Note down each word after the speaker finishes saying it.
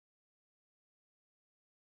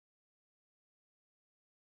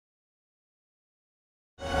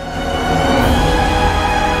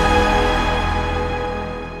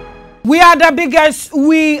We are the biggest,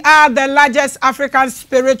 we are the largest African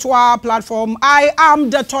spiritual platform. I am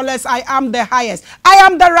the tallest, I am the highest. I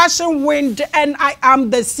am the rushing wind and I am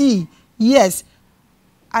the sea. Yes,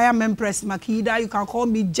 I am Empress Makida. You can call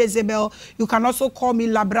me Jezebel. You can also call me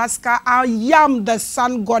Labraska. I am the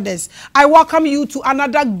sun goddess. I welcome you to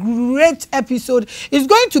another great episode. It's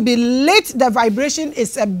going to be late. The vibration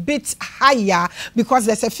is a bit higher because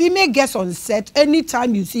there's a female guest on set.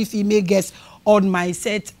 Anytime you see female guests on my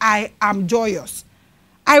set, I am joyous.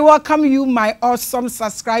 I welcome you, my awesome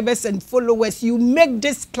subscribers and followers. You make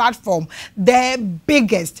this platform the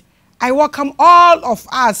biggest. I welcome all of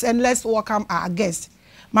us and let's welcome our guests.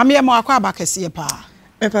 Mami emo akwa abakese pa.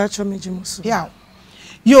 Epa cho mejimuso. Yeah.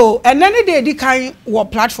 Yo, and any day di kan wo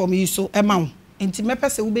platform yi so ema wo. Enti me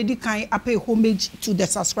pese wo be di kan pay homage to the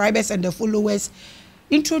subscribers and the followers.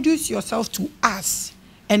 Introduce yourself to us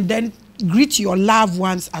and then greet your loved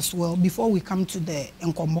ones as well before we come to the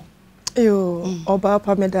enkomo. Yo, oba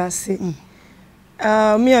pa medase.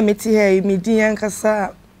 Me ameti here mi din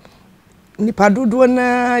yankasa nipa dodo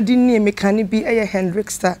na di ni me kan bi eye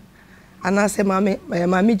Hendrickster. Anase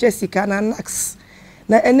Maame Jessica na Nax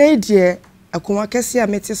na ene die akoma kese a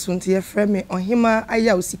mete so nte ye frɛ me Ohemaa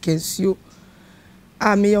Ayaw sikansuo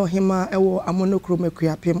a me Ohemaa ewo amonokro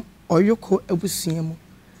makuapem oyoko abusua mu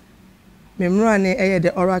memra ne eye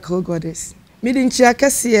the oracle goddess me di nchia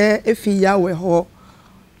kese efi yawe ho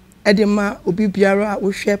edema obi biara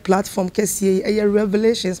wo hwɛ platform kese eye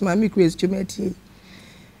revelations Maame Grace jumeti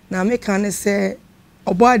na me kan se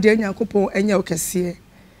obo ade nyankopon enya wo kese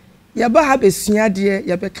yaba ha besua de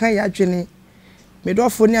yabeka ya dwene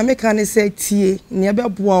medofo ne ameka ne se tie ne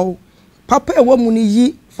yabeboa wo papa ewo mu ne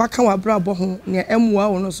yi faka wa brabo ho ne emua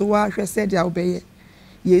wo no so wa hwɛ se de awbeye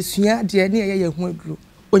yesua de ne ye hu aduro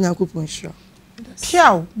onyankopon hira.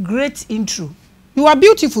 Piao, great intro. You are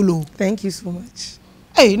beautiful. Oh. Thank you so much.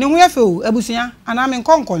 Hey, ne hu ye fe o abusua ana me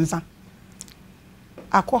nkonkonsa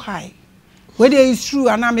akọ high whether is true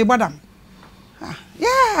ana me bodam.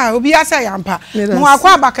 Yeah, obi asa yampa.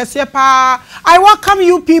 I welcome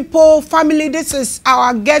you people, family. This is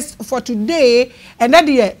our guest for today. And that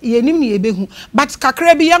but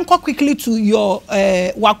kakrebi yanko quickly to your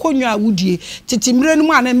wakonyo awudie. Titimre no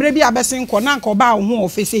man emrebi abesin ko nanka oba ho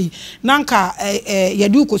ofese nanka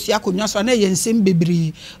yedu kosi akonwa so na yensem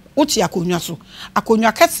bebre. Oti akonwa so.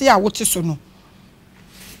 Akonwa kese a wote so no.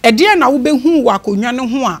 Ede na wo behu wakonwa no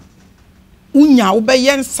ho a unya wo be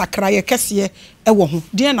yen sakra ye kese ewo ho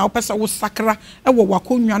de na wo pese wo sakra ewo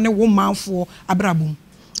wakonwa ne wo manfo abrabum.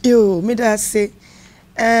 Yo me da say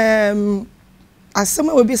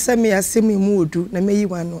asema obi se me asema mu odu na meyi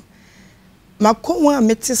wano makonwa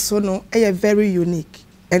mete so no very unique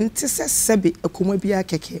enti se sebe akoma bi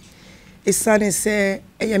akeke isane se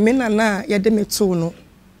me na ye de meto no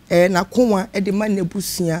na konwa e de ma na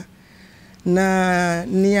busua na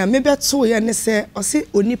nia mebeto ye ne se ose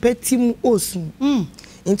onipa tim osun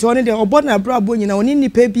nti one de obo na brabo nyina oni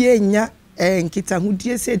nipa bi enya nkita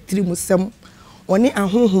hudie se trimusem oni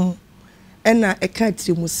ahohom na eka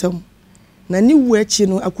trimusem na ni wu achi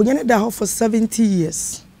no akonya ne da ho for 70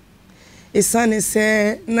 years isane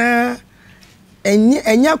se na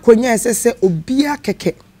enya akonya se obia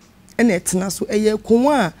keke na etena so eye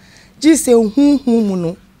konwa ji se hunhun mu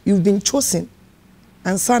no you've been chosen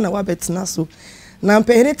and sana wa betena so na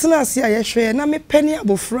mpehene tena ase ayehwe na mepeni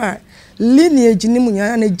abofra lineage ni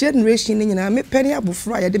munya na generation ni nyina mepeni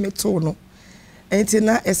abofra ya de meto no enti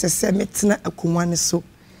na esese metena akonwa ne so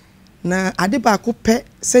na ade ba ko pe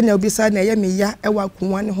se na obisa na ye meya ewa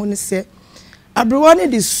akonwa ne ho ne se abrewa ne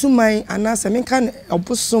de suman ana se menka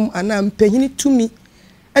obosom ana mpehene tumi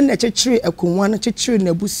na chechire akonwa no chechire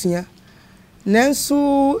na busua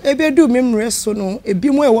nanso ebedu memre so no ebi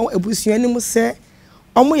mo ewa abusua ni mu se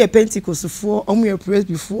omo ye Pentecostfo omo ye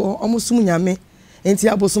Presbyfo omo sum nyame enti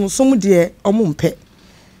abosom som de omo mpe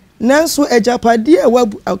nanso ejapade e wa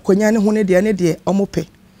akonya ne ho ne de omo pe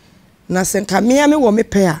na senka me wo me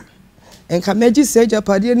pe a enka meji se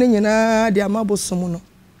ejapade ne nyina de amabosom no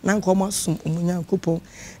na nka omo som omunyankopon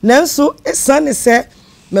nanso esane se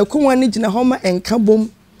makonwa ne gina ho ma enka bom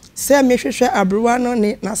se me hwehwe abrewa no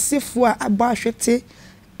ne na sefo a aba hwete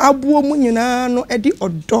abuo mu nyina no edi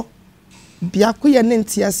odo biako ye ne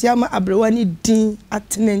ntiase ama abrewa ni din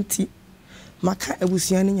atenenti maka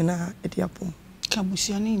abusua ni nyina edi apom ka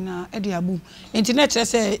abusua ni na edi abu internet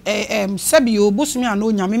say sabio bosumi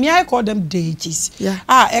ano nyame me I call them deities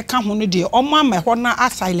e ka ho no de omo ma ho na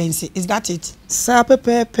silence is that it sa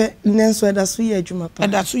pepepe nenso eda so ye adwuma pa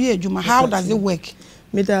eda so ye adwuma how does it work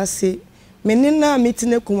me da say me ne na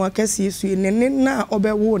metine kunwa kase yesu ne na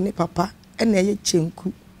obewo ne papa na ye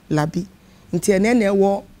chenku labi nti ene na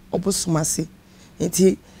ewo obosomase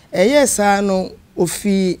nti yes no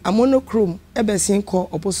ofi amonochrome ebesin ko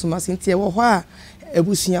obosoma sintie wo ho a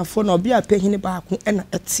ebusuafo na obi apehini baako na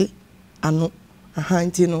ete ano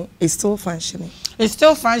nti no it's still functioning. It's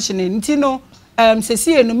still functioning. Nti no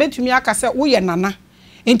sesi no metumi akase wo ye nana.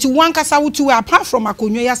 Nti wan kasa wutu apart from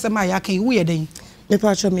akonwa yasema ya kan wo ye den. Me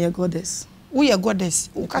patcho me a goddess. Wo ye goddess.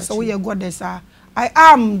 Wo kasa wo ye goddess. I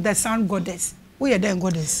am the sun goddess. Wo ye den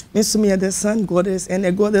goddess. Me so me the sun goddess and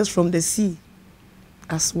a goddess from the sea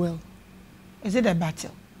as well. Is it a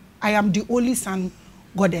battle? I am the only sun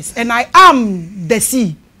goddess and I am the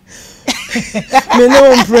sea. Me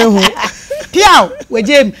no pray ho. Piao, we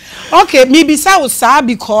Jim. Okay, maybe sa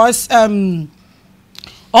because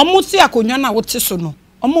almost akonwa na wote so no.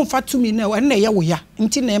 Omo fa to me na ye wo ya.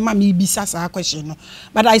 Nti na ma me bisa sa question no.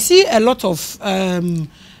 But I see a lot of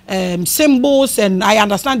symbols and I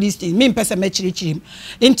understand these things. Me person me chirichirim.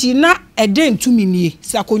 Nti na eden to me nie.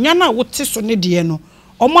 Sa akonwa na wote so ne de no.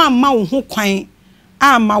 Omo amma wo ho kwan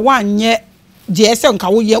ama wanye de ese nka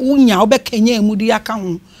wo ye unya obekanya emudi aka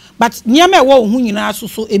ho. But nyame wo ho nyina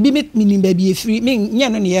so ebi minim ba bi efiri me nye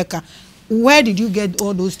no ne yeka. Where did you get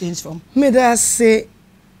all those things from? Me da say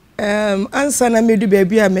answer na me du ba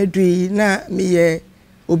bi a medui na me ye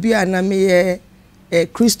obi a na me ye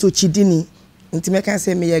Kristo chidini nti me kan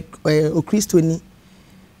say me ye o Kristo ni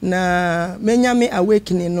na me nyame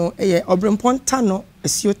awakening no ye obremponta no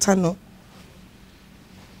esiota no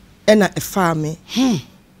ena efa me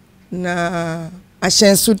na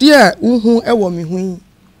ahyensode a uhu ewo me hu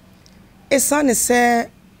esane se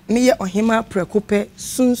me ye Ohemaa prekope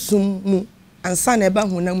sunsum mu ansa na eba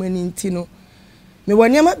hu na mani nti no me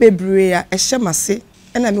woniama bebre a ehye mase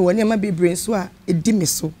ena me woniama bebre nso a edi me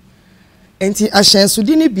so enti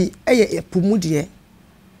ahyensode ni bi eye epumude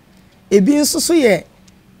ebi nso so ye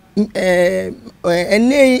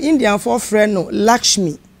ene Indian for friend no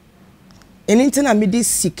Lakshmi enti na me di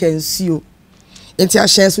sikensio enti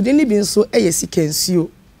ahyensode ni bi nso eye sikensio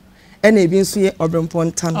ena ebi nso ye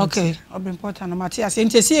obremponta no. Okay, obremponta no Matias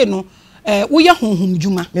enti sie no wo ye honhom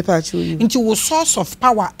djuma me pa cho you enti wo source of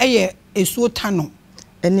power eye esuota no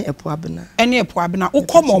ene epoabena wo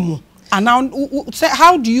komo and now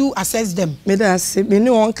how do you assess them? Me da say me ni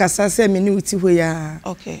won kasa say me ni uti ho ya.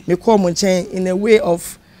 Okay, me call mo chen in a way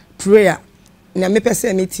of prayer na me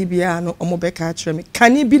pese me tibia no omo be ka kire me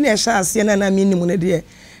kani bi na ehya ase na me ni mu ne de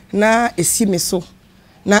na esi me so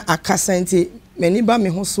na akasa nti mani ba me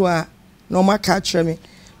ho so a na omo ka kire me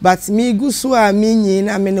but me gu so a me nyi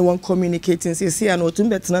na me ne won communicating say see na otum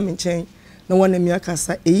betena me chen na won na me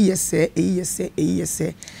akasa eyi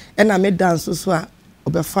yese na me dance so a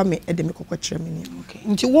obefa me e de me kokko kire me ni. Okay,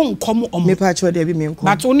 nti won komo omo me pa kire de bi me nko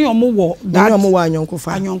but oni omo wo that omo wa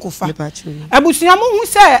anyonkofa me pa kire abusuam hu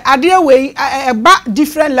say ade we ba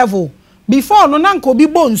different level before no na nka obi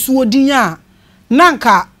bo nsuo din a na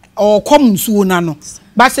nka or come nsuo na no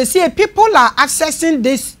but say people are accessing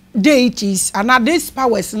these deities and these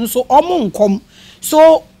powers so omo nkom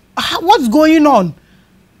so what's going on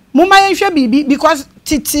muma yenhwe bibi because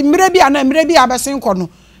titi mire bi ana mire bi abesen ko no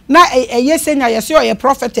na yesenya yese o ye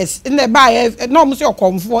prophetess in the by no mo se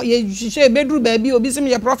okomfo ye hihye bedru ba bi obi sim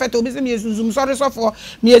ye prophet obi sim ye susum sorry so for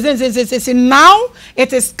me say now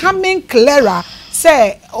it is coming clearer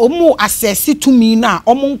say omo access to me na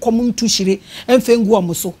omo nkom ntu hire emfengu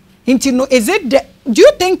omo so nti no is it the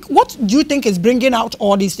what do you think is bringing out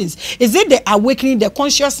all these things? Is it the awakening, the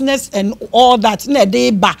consciousness and all that na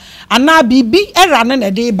dey ba ana bibi era na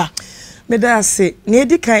dey ba me da say na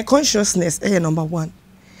edi kan consciousness number 1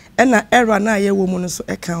 ena era na ye wo mu no so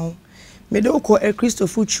eka ho me de ukọ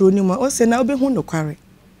Christopher chiro mu o se na obehu nokware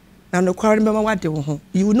na nokware be ma wade wo ho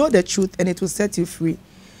you will know the truth and it will set you free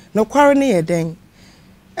nokware na ye den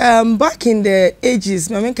back in the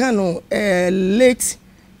ages me menka no late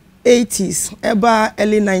 80s eba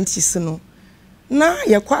early 90s no na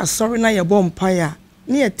ye kwa asori na ye bompaya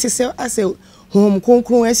na ye tese ase hom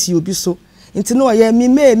konkron asi obi so nti no ye mi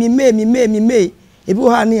me ebi ho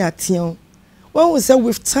ha na ya teon when we say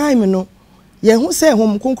with time no ye hu say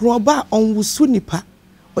hom konkron oba onwusu nipa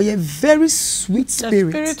or ye very sweet spirit.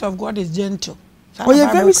 The spirit of God is gentle. Or ye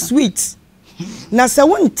very sweet. Na se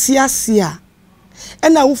won ti ase a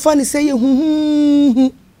na wo fa ni say ye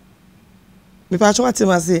hu me pa cho ati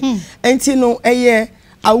ma say enti no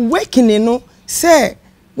awakening no say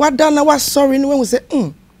wada na wa sorry no when we say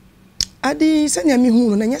adi sanya mi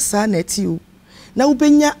hu no na nya sa na ati o na wo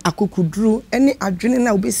benya akokuduru ene adwene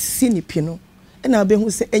na wo be si ni pi no na be hu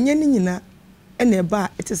say enye ni nyina ene eba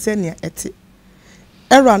ete se ne ete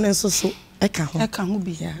era no nso so eka ho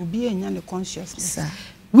bi obi enya ne consciousness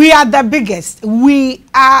We are the biggest. We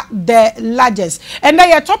are the largest. And then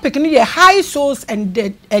your topic is high souls and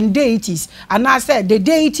deities. And I said the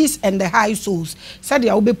deities and the high souls. Said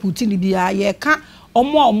you will be putting the can't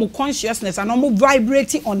more consciousness and more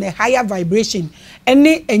vibrating on a higher vibration.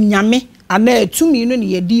 Any enyame and 2 million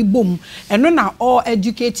ye di boom. And no now all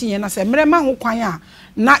educating and I said, Mrema who kwanya.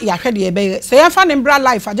 Not ya head ye say I found in broad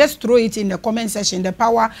life. I just throw it in the comment section. The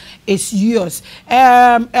power is yours.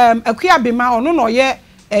 A queer bima or no ye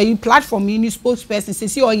a platform in spokesperson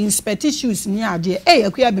says you in petitions near dear. Eh,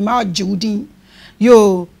 a queer bima Judin.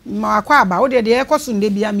 Yo, ma kwa ba o de ekosun de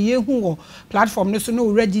bia me ehu platform no so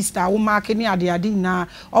no register wo mark ni ade ade na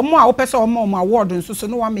omo a wo pese omo award nso so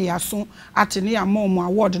no wa me yaso atene ya mo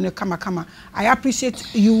award no kama. I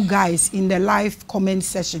appreciate you guys in the live comment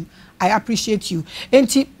session. I appreciate you.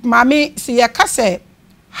 Enti mami se ya kase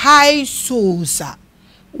high souls.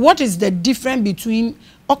 What is the difference between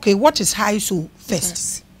okay, what is high soul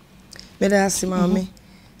first? Beda si mami.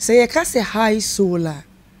 Se ya kase high soul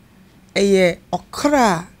a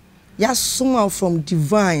okra ya suma from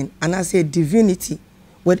divine and I say divinity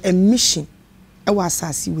with a mission e wa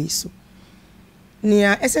asasi we so.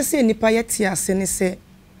 Nia SSA nipa yeti ase ne se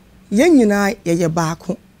yen nyina ye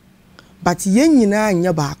baako but yen nyina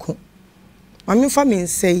anya baako. Mami fa me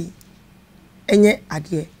nsei enye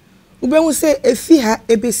ade. Ubehu se efi ha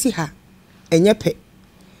ebesi ha enye pe.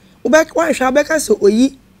 Ubek wan hwa beka se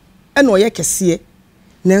oyi e na oye kese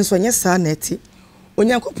nenso nye saa na eti.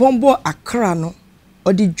 Onyankopon bo akra no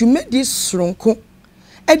odi dwumedi soronko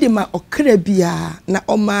e de ma okra bia na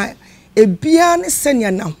oma ebia ne senia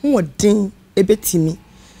na hoodin ebetimi.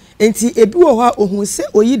 Enti ebi wo ha ohun se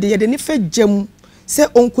oyi de ye de ne fa gyam se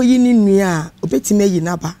onkoyi ni nua obetimi yi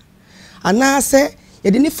naba. Ana se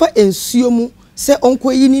ye de ne fa ensuo mu se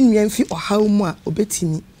onkoyi ni nua mfi ohaw mu a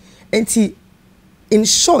obetimi. Enti in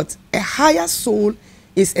short, a higher soul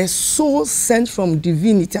is a soul sent from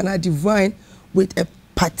divinity and a divine with a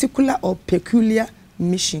particular or peculiar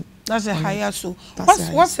mission. That's a higher soul.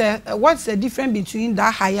 What's the difference between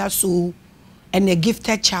that higher soul and a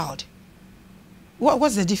gifted child?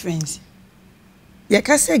 What's the difference? You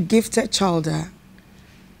can say gifted child.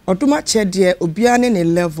 Oduma chedie obiane ne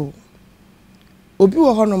level. Obi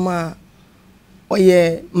wo honoma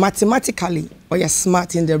oye mathematically oye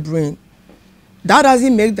smart in the brain. That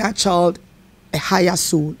doesn't make that child a higher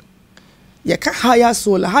soul. Ye ka higher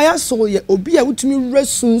soul ye obi a wutumi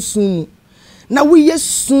resunsun na we ye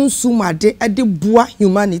sunsun ade ade bua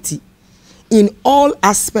humanity in all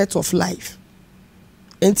aspects of life.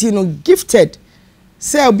 And you know gifted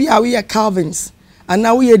say obi a we Calvins and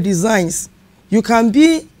now we designs. You can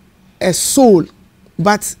be a soul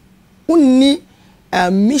but unni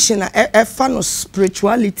mission a fan of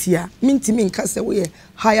spirituality mean cause we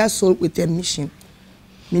higher soul with a mission.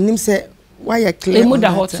 Meaning say why you clear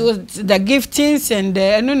so the giftings and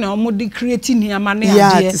no creating here money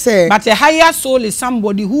but a higher soul is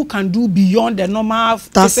somebody who can do beyond the normal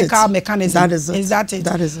physical mechanism. Is that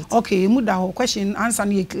it? Okay, question answer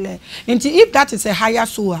me clear. And if that is a higher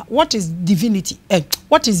soul, what is divinity?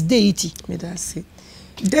 What is deity? Me that say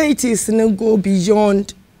deity is no go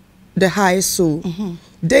beyond the high soul.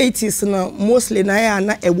 Deity is no mostly na ya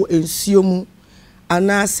na ewo ensuo mu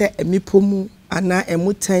ana se emipo mu ana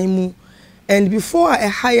emutan mu. And before a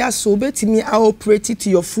higher soul betimi operate to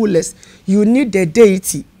your fullest, you need the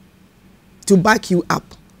deity to back you up.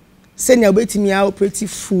 Senya betimi operate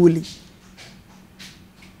fully.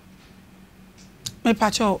 Me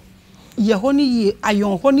pacho ye honi ye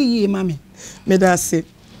ayon honi ye mami. Me that say.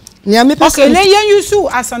 Okay, let you use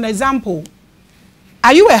as an example.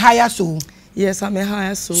 Are you a higher soul? Yes, I'm a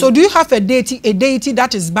higher soul. So do you have a deity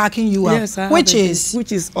that is backing you up? Yes, I have which is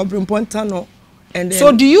Obrimpontano. And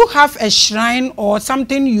so do you have a shrine or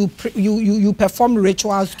something you perform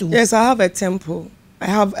rituals to? Yes, I have a temple. I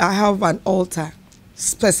have an altar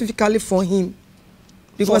specifically for him.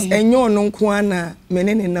 Because I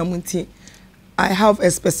have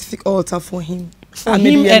a specific altar for him. For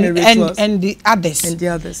him and the others. And the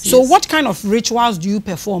others. So yes. What kind of rituals do you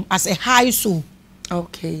perform as a high soul?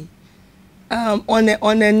 Okay. On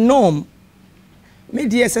a norm, me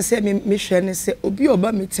dear say me share say obi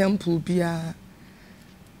oba me temple bia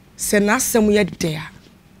se na asem ye there.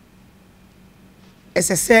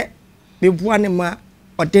 Ese say me bua ne ma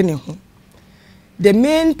ode ne ho. The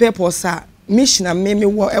main purpose mission and me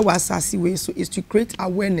wo e wasasi we so is to create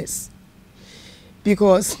awareness.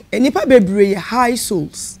 Because enipa bebree high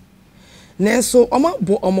souls. Nenso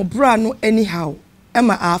omo bra no anyhow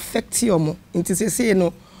ema affect omo. Nti say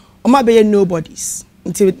no omo be nobodies.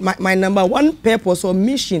 Until my number one purpose or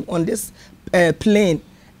mission on this plane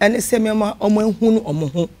and say me omo hunu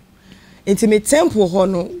omo ho Into me temple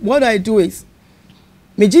hono, what I do is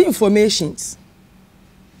me give informations.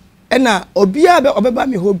 And na obia be obeba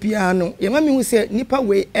me hobia no, ye ma me hu say nipa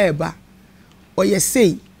we eba. Or you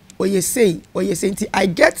say, until I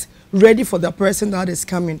get ready for the person that is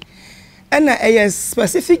coming. And a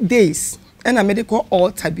specific days, and a medical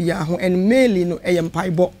altar biya and mainly no a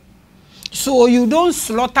paibo. So you don't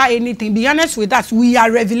slaughter anything. Be honest with us, we are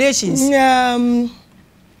revelations.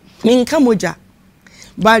 Minkamoja.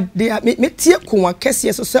 But they are me tia kwa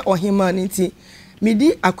kesi so say Ohemaa nti me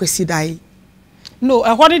di akwesidai. No,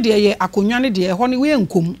 ehone de ye akonwane de ehone we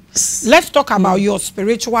nkom. Let's talk about your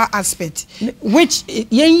spiritual aspect, which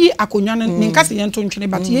yenyi akonwane ninkase yento ntwene,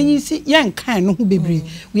 but yenyi si yenkan no hu bebre.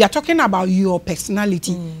 We are talking about your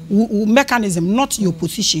personality, mechanism, not your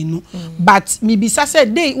position, no. But me bisa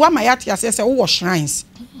said day wa mayati asese wo shrines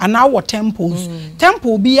and our temples.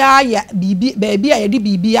 Temple bia ya bibi baby ya di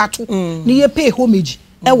bibi ato ne ye pay homage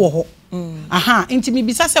ewo ho. Aha, inti me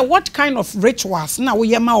bisa say what kind of rituals na wo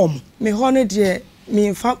ye ma om? Me hono de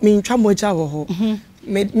me ntwa moja wo ho.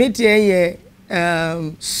 Me de ye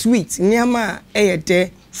sweet nyama e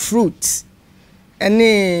de fruit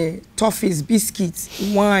ene toffees, biscuits,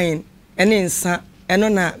 wine ene nsa eno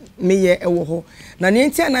na me ye ewo ho. Na ne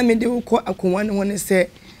ntia na me de wo ko akonwa ne ho ne say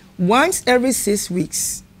once every 6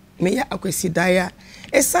 weeks me ya akwesidaya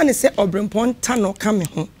esane se obrempon ta no ka me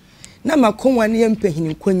ho. Na makonwa ne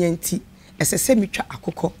mpahini konyanti esese mitwa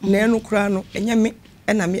akokɔ na eno kura no enye me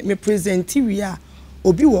na me present wi a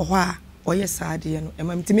obi wo hɔ a oye saade no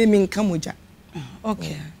ema mtime me nka moja.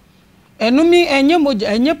 Okay. Eno mi enye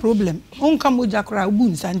moja enye problem. Onka moja kura obu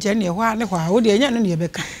nsa nche ne hɔ a ne hɔ a wo de enye no ne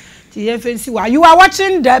beka. Ti ye fancy wa you are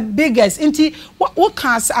watching the biggest inti what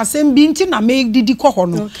can asem bi nti na me didi kɔ hɔ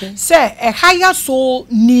no. Say a higher soul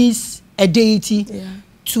needs a deity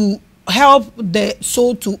to help the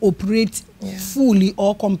soul to operate fully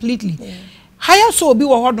or completely. Higher soul be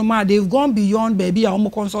what they've gone beyond baby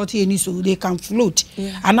or consult any so they can float.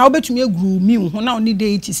 And now bet me grow me who now need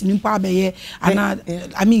deities in Pabe and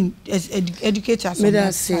I mean educators on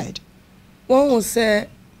that side. One will say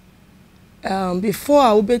before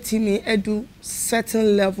I will bet me edu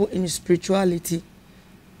certain level in spirituality.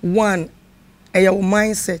 One, your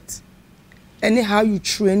mindset and how you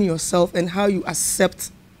train yourself and how you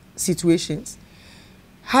accept situations.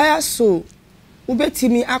 Higher soul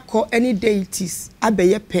ubetimi akọ any deities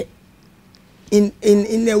abeye pe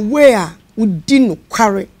in a way udi no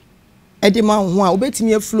kware edema ho a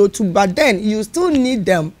ubetimi flow to, but then you still need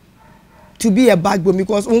them to be a backbone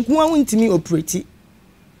because unkuwa untimi operate.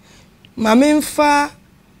 Maame mfa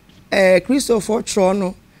Christopher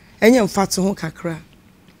Trono enye mfato ho kakra.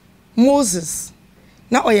 Moses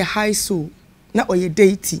na oye high soul na oye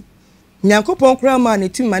deity. Nyankopon kura ma ne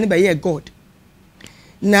tumi ma ne be God.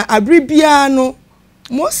 Na abribia no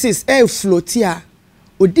Moses floatia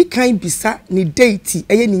odi kan bisa ni deity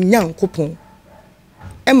eye ni Nyankopon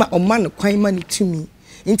ema oman kwan ma ne tumi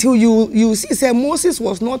until you see say Moses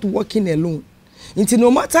was not walking alone until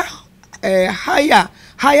no matter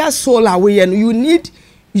higher soul away you need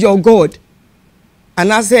your God.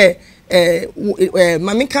 And I say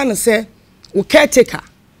mami can say we caretaker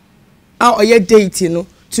or your deity no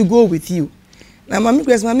to go with you. Na Maame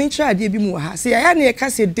Grace Maame try dey bi mu ha say aya na e ka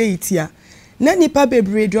say deity a na nipa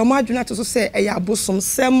bebre de o ma adwuna to so say eya abosom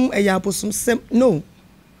sem no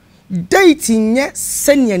deity nye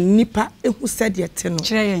senya nipa ehu said ye te no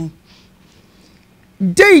kire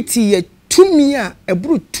deity ye tumi a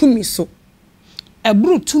eburu tumi so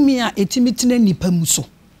eburu tumi a etimi tene nipa mu so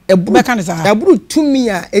eburu tumi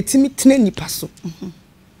a etimi tene nipa so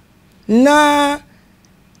na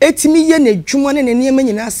etimi ye na dwuma ne nneema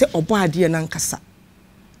nyina se obo ade na nkasa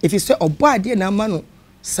if you say obo ade na ama no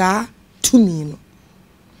sa tumi no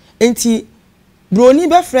enti broni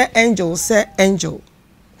be frɛ angel say angel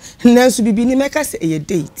nanso bibi ni meka say e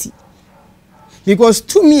deity because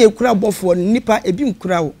tumi ekura bofo nipa ebi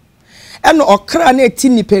nkura wo eno okra na eti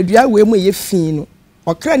nipa dua we mu ye fin no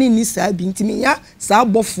okra ni ni sa bi ntimi ya sa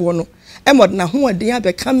bofo no emod na ho ade ya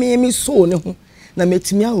be ka me so ne ho na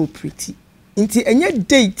metumi a operate inti enye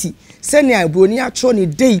deity sene abroni atro ni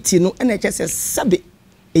deity no ena kese sabe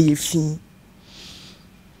eyefin.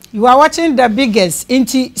 You are watching the biggest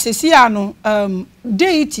inti sesia no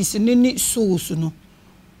deities ni souls no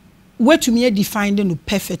wetumi define no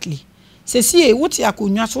perfectly sesie woti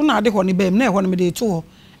akonwa so na ade ho ne bem na ho ne me de to ho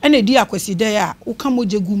ena di akwaside a wo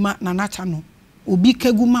kamoje guma na nata no obi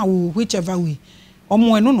kaguma wo whichever way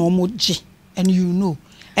omo eno na omo je and you know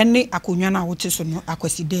ene akonwa na wote so no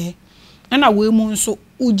akwaside na we mu nso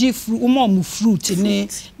uji fruit mu fruit ne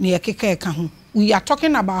ekeka eka ho. We are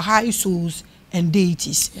talking about high souls and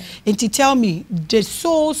deities. And to tell me the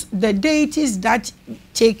souls, the deities that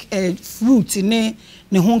take fruit in ne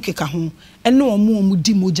honkeka hon, and no more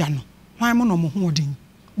di mojano. Why am I no holding?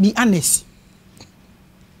 Be honest.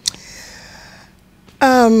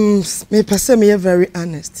 Me person me very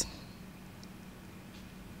honest.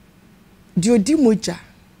 Do di moja,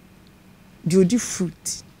 do di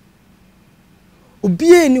fruit.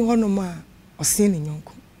 Obiye ni hono ma osin ni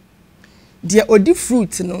nyonko. Dia odi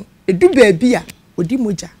fruit no edu baby a odi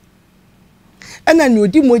moja. Ena ni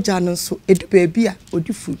odi moja no so edu baby a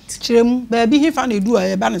odi fruit. Chirem baby hifa na edu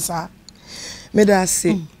a eba ne sa. Me da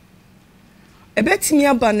say. Ebetimi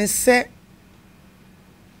aba ne se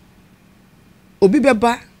obi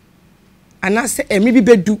beba anase emi bi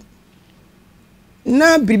bedu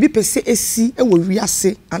na biribi pese esi e wo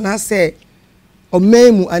wiase anase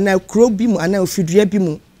omemu ana kro bi mu ana ofidua bi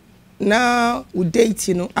mu na wo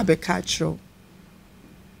date no abeka chro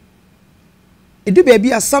edu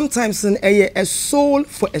baby are sometimes a soul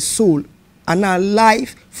for a soul and a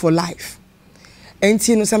life for life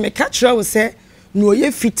enti no say me ka chro wo say no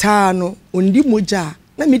oye fitaa no ondi moja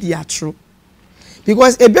na me di atro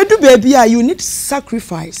because a bedu baby you need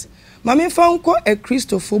sacrifice mama fanko a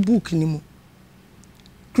Christopher book ni mu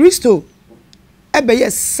Christo ebe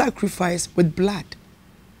yes sacrifice with blood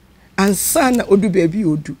and son odu baby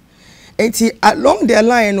odu enti along the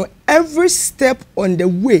line no every step on the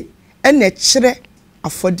way ene kire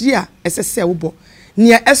afode a esese wo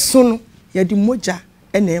nia eso no ya di moja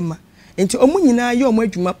ene ema enti omu nyina ye omu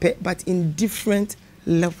adwuma pe but in different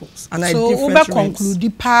levels and so different so we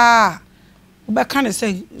conclude pa we can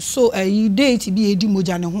say so you date be edi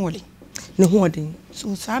moja ne hooding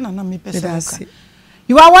so sana na me person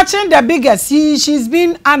you are watching the biggest. She's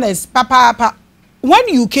been honest, Papa. When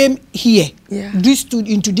you came here,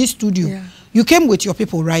 into this studio, you came with your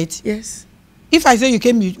people, right? Yes. If I say you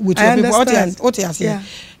came with your people, what you are saying?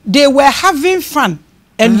 They were having fun,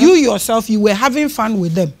 and you yourself, you were having fun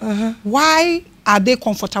with them. Why are they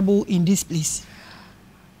comfortable in this place?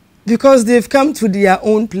 Because they've come to their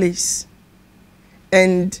own place,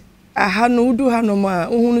 and I had no do hanoma.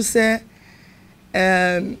 Who say,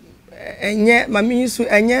 enye mami su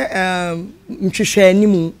enye mhwehwe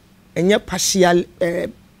animu enye partial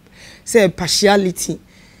say partiality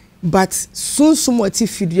but sunsun wati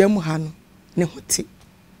fidua mu ha no ne hote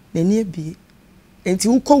na ni ebie enti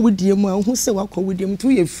ukọ widie mu a hu se wakọ widie mu to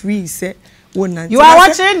ye free say wona you are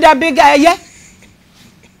watching the big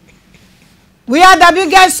we are the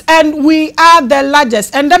biggest and we are the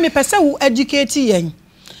largest and let me person who educate yen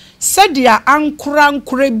said dia ankura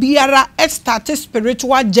biara start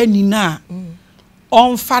spiritual journey na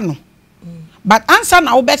on fano but answer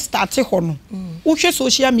na we start ho no wo hwe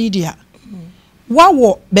social media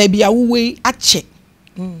wawo baby a we ache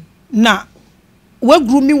na we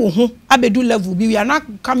grooming wo ho abedu level bi we are not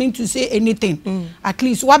coming to say anything at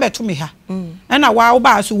least wa beto me ha na wa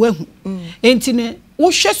ba so wahu enti ne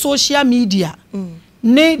wo hwe social media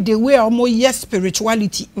ne the way omo yes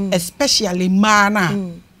spirituality especially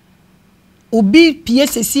mana obi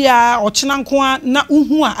PSC ochenanko na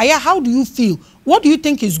uhu a how do you feel? What do you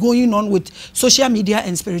think is going on with social media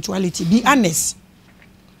and spirituality? Be honest.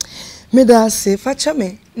 Me da say facha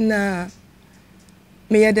me na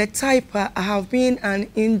me the type I have been an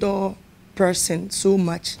indoor person so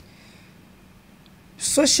much.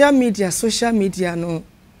 Social media no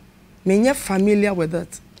me nye familiar with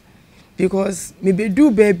it because me be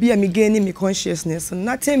do baby me gaining me consciousness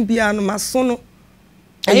nothing be an masono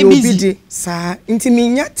I busy sa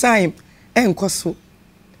intiminya time enkoso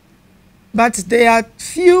but there are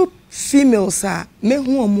few females me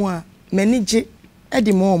hu omo a manage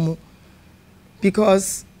edi mo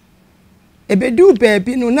because ebedu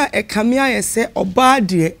baby no na ekamia yese oba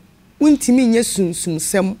de untimi nya sunsun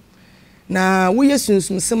sem na wo ye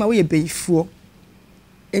sunsun sem a wo ye beifuo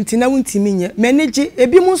entina untimi nya manage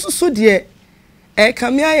ebi mu susu de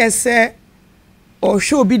ekamia yese o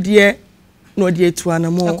hwe obi de no de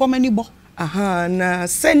tuanamo ekomani na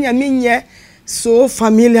senya menye so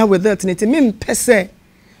familiar with that nti me mpese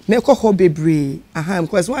me kokho bebre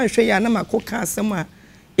because one hwe ya na makoka asem a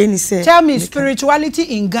eni say tell me spirituality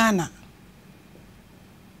in Ghana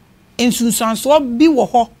in sunsanso bi wo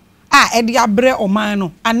ho a e de abre oman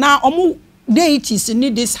no ana omo deities ni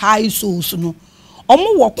this high souls no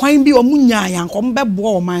omo wo kwan bi omo nyaa yankom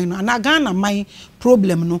bebo oman no ana Ghana man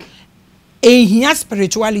problem no ehia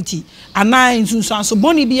spirituality ana insunsanso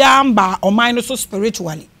boni bia amba oman no so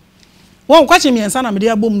spiritually won kwache miensa na me dey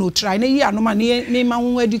abom no try na yi anoma ne ma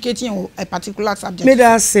ho educating a particular subject me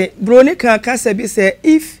da say broni kan say be say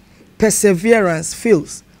if perseverance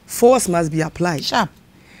fails force must be applied sharp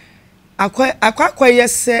akwa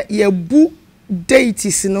yes ye bu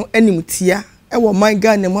deities no animtia e wo man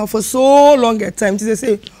Ghana for so long a time to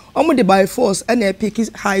say omo de by force and e pick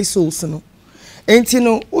high souls no enti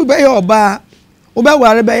no we be oba we be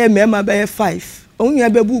ware be mema be 5 onua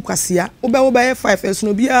be bu kwasea we be 5 es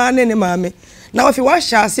no bia ne maame na we fi wa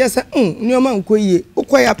sha ase se nneoma nkoyie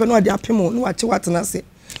ukoye apeno ade apemo no wache watena se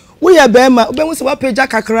we ya be ma we hu se wa peja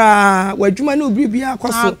kakra wadwuma na obiri bia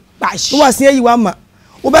akwaso no wase yi wa ma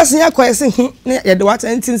we be sen akoye se ne ye de wata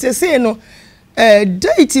enti se no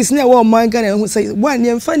deities na wo man Ghana hu se one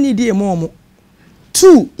ye mfa ni die mo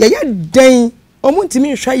 2 ye den omo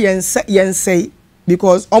ntimi hwa yense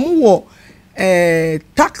because omo wo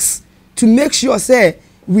tax to make sure say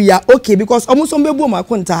we are okay because omo so bebu ma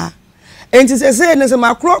konta enti se ne se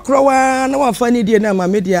makrokro wa na wa fa ni die na ma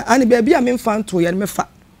media ani ba bia me mfa nto ye me fa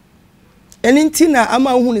eni ntina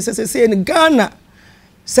ama hu ni se ni Ghana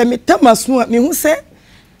se metamaso a me hu se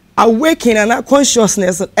awaken and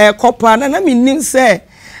consciousness copper na me nim say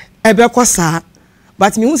ebe kosa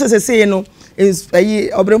but me hu se no is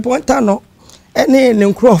obremponta no ene ne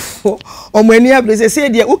nkrofo omani abre se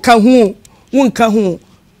de uka hu wonka hu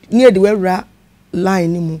ne de wawra line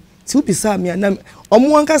ni mu ti ubisa me na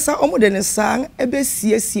omo ankasa omo de ne sang ebe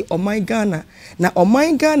siesi oman Ghana na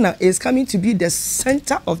oman Ghana is coming to be the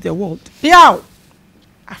center of the world. Yeah,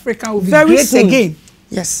 Africa will be very great soon. Again.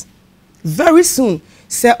 Yes, very soon.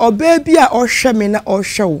 Say obaby a ohwe me na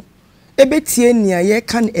ohwe wo ebetie nia ye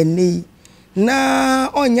kan enei na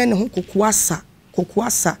onye ne ho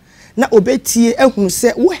kokoasa na obetie ehunu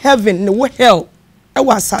se wo heaven ne wo hell e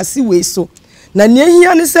wa asase we so na ne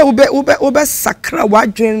hia ne se wo sakra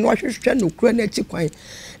wadwen no hwehwe no kura na chi kwan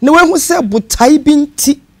ne we hu se botai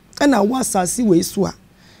binti na wo asase we so a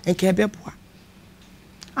enka ebeboa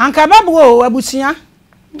anka bebo abusia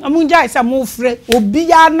amunja isa mo frɛ obi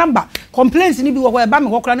ya number complaints ni bi wo ba me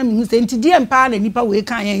kokra na me hu se nti die mpa na nipa we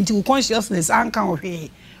kan ya nti consciousness anka ohwe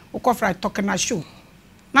wo kofra talk na show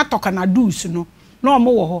na talk na do's no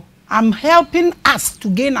mo wo ho I'm helping us to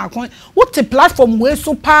gain our what a platform we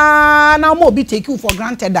so pa na mo be take you for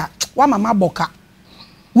granted that wa mama boka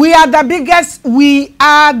we are the biggest, we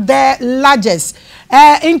are the largest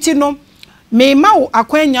inti no me ma wo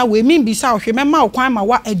akwanya we me bisa ohwe me ma wo kwan ma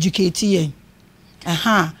wa educate yen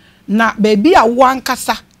na baby a wo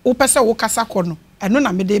ankasa wo pese wo kasa ko no eno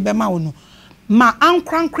na me de be ma wo no ma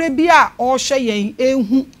ankrankra bi a o hwe yen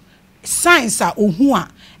ehu science a ohu a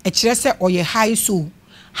e kire se oye high soul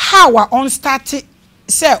how on started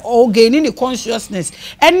say or gaining the consciousness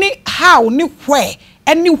any how ni where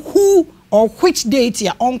any who or which deity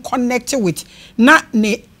are on connected with na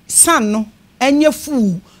ne sun no enye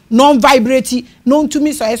fu non vibrating non to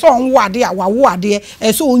me so on wade a wawo ade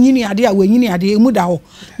so onyini ade a wanyini ade emu da ho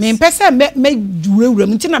me mpese me durawura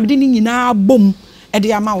mu ntina me de nyina bom e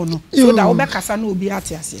de ama wo no so da wo be kasa na obi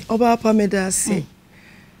ate ase oba pa me da ase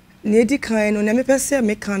ne di kan no na me pese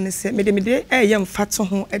me kan ne se me de yem fato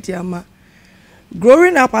ho e de ama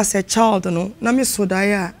growing up as a child no na me so da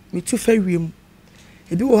ya me tu fa wiem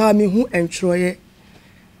ebi wo ha me hu entroye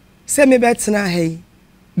se me betena hey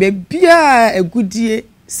be bia agudie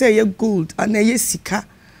say ye gold and ye sika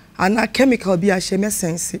and chemical bi a hye me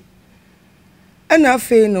sense ena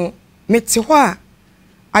fe no mete ho a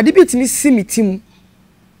ade bitimi si mitim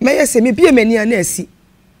me ye se me bia mani a na asi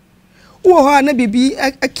wo ho na bibi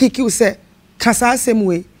akiki se kasa asem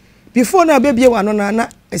we before na bebie wa no na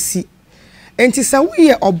asi enti sa wo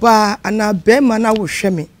ye oba ana be ma na wo hwe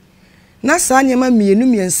me na sa nyema mienu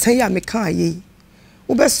miensan ya me kan aye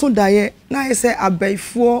wo be so daye na ye se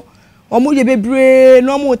abaifo omo ye bebre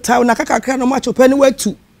no mo ta na kakakra no ma chopa ni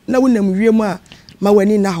watu na wonam wiem a ma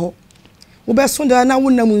wani na ho wo be so da na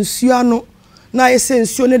wonam nsuo ano na ye se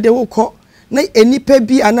nsuo ne de wokọ na enipa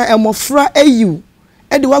bi ana emofra ayu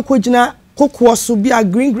e de wakogina kokoọ so bi a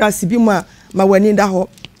green grass bi ma wani da ho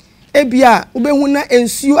e bia wo be hu na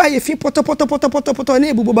nsuo aye fi poto na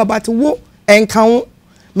ebubo babate wo enka wo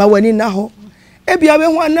ma wani na ho e bia we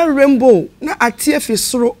hu na rainbow na atie fi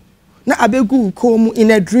soro na abegu ko mu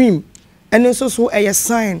in a dream ene so a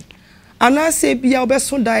sign ana se bia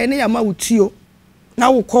obeso dae ne yama wutuo na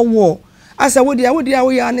wokọ wo asa wo dia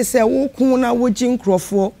wo ya ne se wo ku na wo ji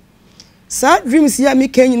nkrofo sa dreams ya me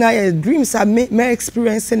kan nyina ya dreams are me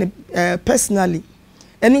experience personally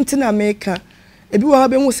ene ntina me ka ebi wo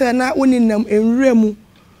be hu se na woni nam enwura mu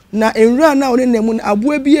na enwura na woni nam na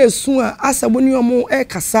aboa bi esu a asa boni omo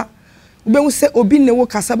kasa wo be hu se obi ne wo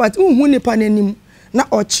kasa but hu nipa nanim na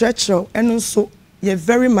o churchill ene so ye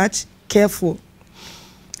very much careful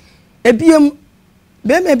ebiem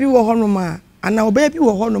be me bi wo honoma ana oba bi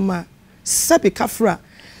wo honoma sabe kafra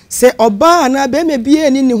se oba ana be me bi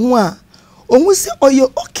eni ne ho a ohu se oye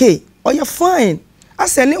okay oye fine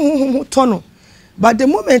ase ne ho to no but the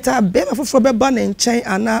moment a bema for beba na nchen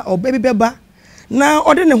ana or baby beba na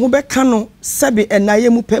ode ne ho beka no sebe enaye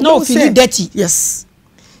mu pe no feel dirty. Yes,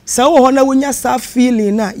 so wo na wonya sa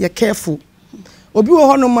feeling na you careful. Obi wo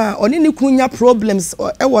hono ma oni ne kunya problems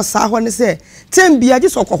e wo sa ho ne say tem bia je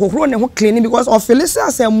so kokokoro ne ho clean because of felisa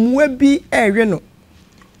as amua bi ehwe no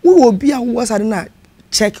wo obi a wo sa na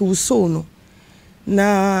check wo so no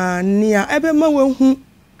na nia ebe ma we hu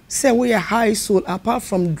say we are high soul apart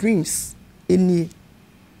from dreams eni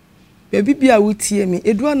baby bia wo tie me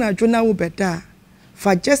edu na adwo na wo beda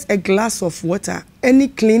for just a glass of water, any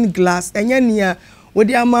clean glass enya nia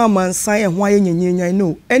wodi ama mansan e ho ayenyenyenyan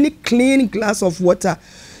no, any clean glass of water.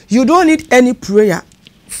 You don't need any prayer.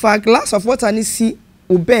 For a glass of water ni see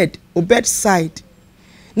o bedside.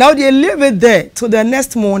 Now they leave it there till the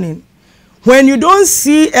next morning. When you don't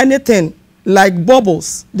see anything like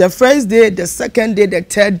bubbles, the first day, the second day, the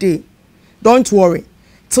third day, don't worry.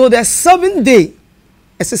 Till the 7th day,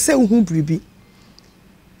 as I say, bribi.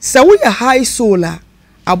 So we are high solar.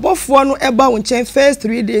 Above one eba unchen first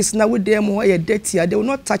 3 days now with them who are dirty, they will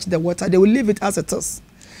not touch the water, they will leave it as it is.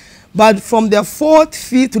 But from the 4th,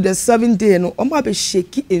 5th to the 7th day, no, Oma be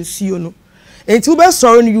shaky and see no. Until be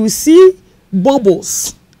sorry, you see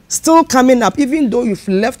bubbles still coming up, even though you've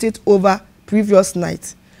left it over previous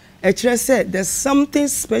night. Actually said there's something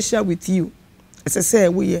special with you. As I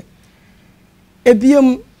said, we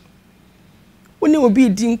ebium when you will be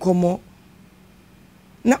din komo.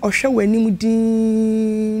 Na ohwe w'anim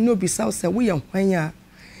din no bisa say we hwan a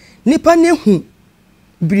nipa ne hu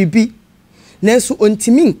biribi nanso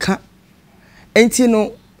ontimi nka enti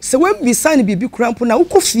no se we bisa ne bibi kurampo na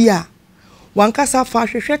wokofie a wankasa fa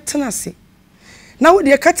hwehwe tenase na wo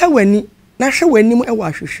de kata w'ani na hwe w'anim e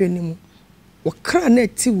wa hwehwe anim wo kra na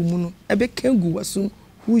ati wo mu no ebe kengu waso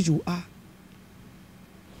who you are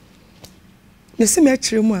nese me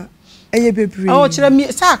akire mu a eye bebre o kire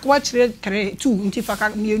mi sak wa kire kre tu nti fa ka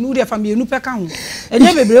mienu de fa mienu pe ka ho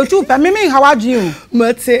enye bebre tu pe me hawa dwen o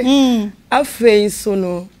mate afei so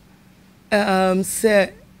no se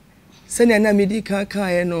na medi kan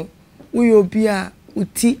kan no wo obi a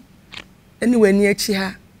uti eni wani achi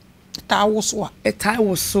ha ta woso a ta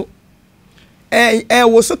woso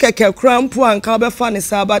woso keke krampo anka be fa ne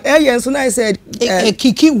sa but yenso na said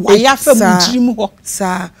kiki waya fa mu jirim ho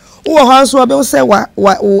sa wo ha so be say wa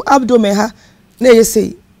abdomen ha na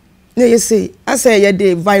yesi ase ye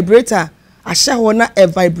the vibrator ahya ho na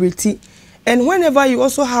vibrate. And whenever you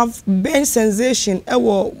also have burn sensation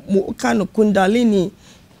ewo kind of kundalini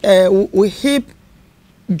we hip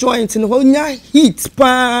joint in the heat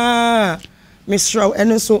pa misraw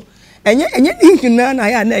and so enye nkina na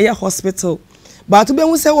ya na hospital but to be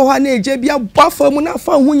who say wo ha na eje bia bafo mu na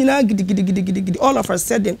fa hu nyina gidi all of a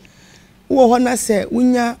sudden wo na say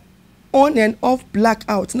unya on and off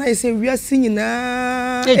blackout na say we are seeing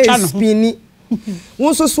na spini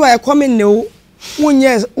won so e come ne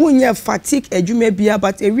unye fatigue adwuma bia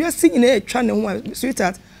but we are seeing na etwa ne ho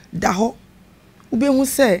sweetheart da ho ube hu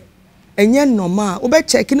say enye normal ube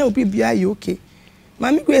check na obi bia you okay.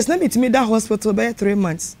 Maame Grace na meet me that hospital by 3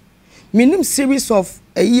 months minimum series of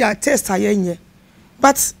a year test ayenye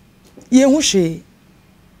but ye hu hwe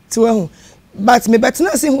ti we hu but me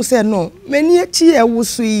betina say hu say no mani achi e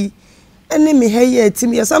wusu yi ene me heye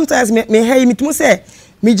timi sometimes me heye mitmu say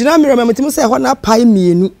me gina me mitmu say ho na pai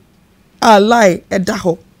mienu lie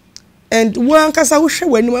edaho and one kasa hu hwe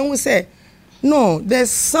wani wan say no there's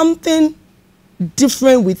something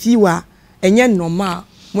different with you enye normal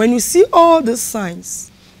when you see all the signs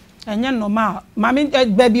enye normal mami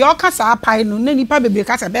baby o kasa pai no na nipa bebre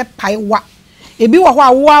kasa be pai wa ebi wo ho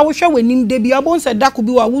awo wo hwe wanim de bia bon se dako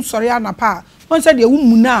bi wa wo sori anapa bon se de wo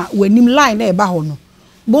mu na wanim line na e ba ho no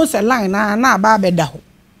bon se line na ba be da ho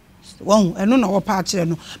won eno na wo pa kire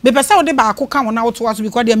no be pese wo de ba akoka wo na wo to aso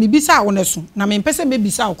because de me bisa wo ne so na me pese me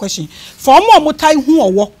bisa wo question for mo tai hu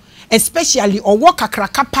owo especially owo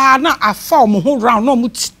kakraka pa na afa mo ho round na mo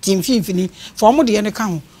timfinfini for mo de ne ka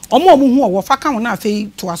ho omo hu owo fa ka wo na afei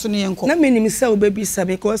to aso ne yenko na me nim se wo be bisa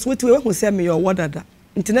because we hu se me your dada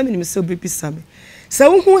nti na me nim se wo be bisa me se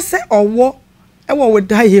wo hu se owo e wo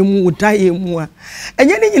daye mu a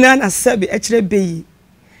enye ne nyina na sebe e kire beyi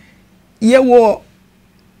ye wo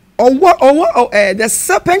owo the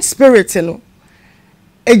serpent spirit no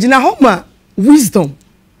ejina homa wisdom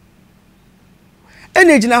and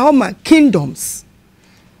ejina homa kingdoms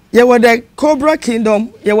ye wo the cobra kingdom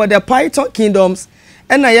ye wo the python kingdoms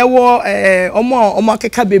and ye wo omo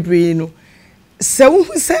keka bebre no se wo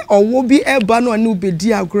se owo bi eba no anu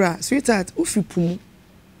bedi agora sweetheart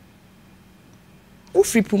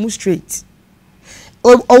ufipumu straight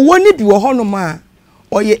owo ni bi wo hono ma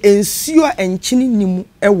oye ensuo enchini nimu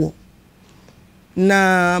ewo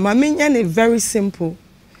na maame nya very simple.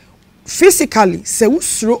 Physically, se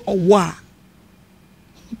usro owa.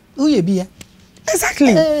 Uye bia.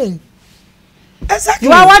 Exactly. Hey. Exactly.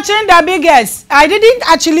 You are watching the biggest. I didn't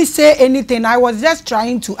actually say anything. I was just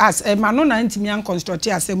trying to ask. Manona intimian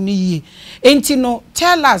constructor assembly. Intino,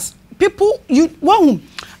 tell us, people, you won't.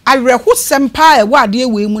 I read who sempa what dear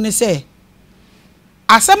we mun say.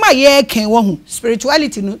 Asama ye ken wahu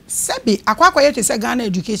spirituality no sebi akwakoye to say Ghana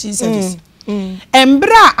Education Service.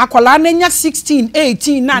 Embra akwala na 16,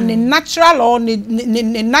 18 na ne natural or ne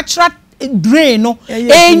natural brain no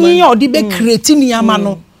enyi odi be create niama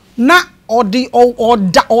no na odi or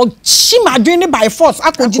chima doing by force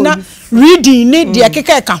akogina reading ne de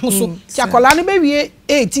keka ka ho so ti akwala ne be wie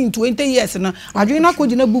 18 20 years na adwena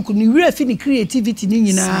akogina book ni wira fi ni creativity ni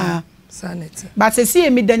nyina sanity. But se see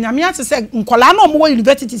me danyame ate se nkola na omo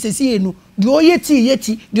university se see no de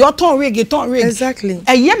oyeti de oton rig. Exactly.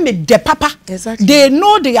 Eye me de papa. Exactly. They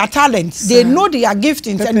know their talents, they know their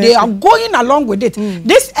giftings, and they are going along with it.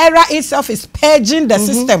 This era itself is purging the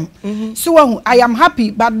system. So I am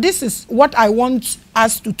happy, but this is what I want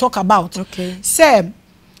us to talk about. Okay. Se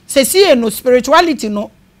see no spirituality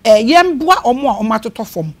no yemboa omo omatoto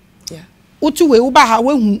form. Yeah. Utu we uba ha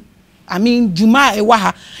we hu. I mean, Juma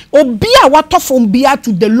ewaha. Obia wato from bia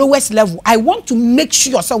to the lowest level. I want to make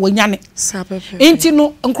sure so we nyane. Enti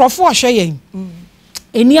no nkrofo ohwe yen.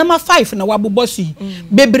 Eniama 5 na wabobosi.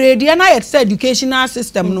 Bebre dia na yet educational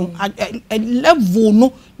system no level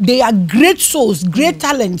no, they are great souls, great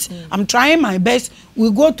talents. I'm trying my best.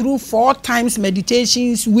 We go through 4 times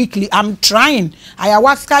meditations weekly. I'm trying.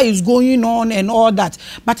 Ayahuasca is going on and all that.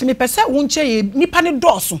 But me pese wonche nipa ne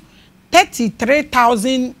doso.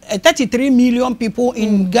 33 million people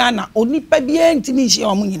in Ghana. Oni pa bia ntimi hia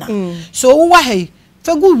omo nyina. So wo wa he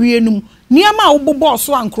fegu wienum niama obobo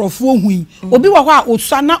so ankrofo hui. Obi wa ho a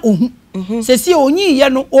osa na ohu. Sesi onyi ye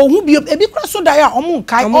no ohu bi ebi kra so da ya omo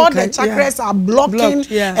kai all the chakras are blocking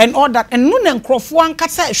and all that. And no na nkrofo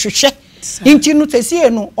ankasa hwehwe. Inti no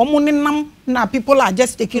sesi no omo nenam na people are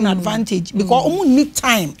just taking advantage because omo need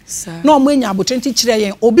time. No omo nya abotrenti kire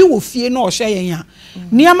yen obi wo fie na o hwe yen a.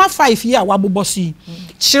 Niama 5 year wabobosi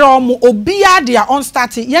chire omo obi a dia on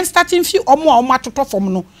starting yen starting fi omo a omo atoto fom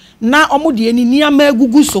no na omo de ni niama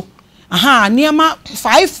agugu so niama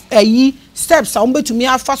 5 steps a omo betumi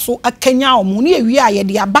afa so akanya omo na ewi a ye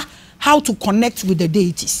de aba how to connect with the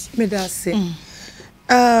deities. Me da say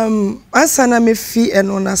ansana me fi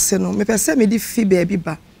eno na se no me pese me di fi ba bi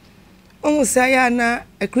ba omo say ya na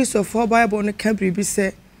a Christopher Bible no can be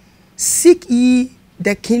say seek ye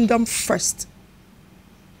the kingdom first.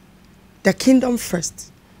 The kingdom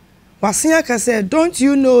first. Wasiaka said, don't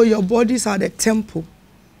you know your bodies are the temple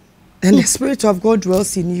and the Spirit of God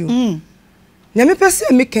dwells in you? Nyame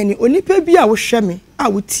pese me kani onipa bi a wo hwe me a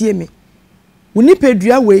wo tie me. Onipa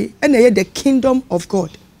dua we na ye the kingdom of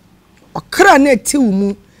God. Okra na eti wo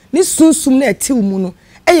mu, ni sunsum na eti wo mu no,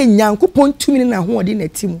 eye Nyankopon tumi na ho ode na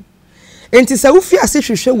eti mu. Enti sa wo fi ase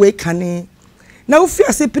hwehwe we kane. Na wo fi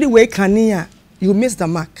ase piri we kane a, you miss the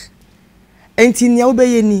mark. Enti nya wo be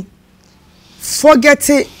ye ni forget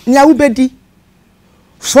it nya ubedi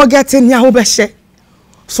forget it nya ubehye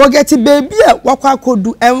forget it baby wakwa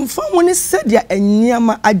kodu emfa woni sedia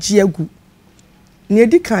enyiama agiagu ne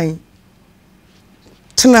edikan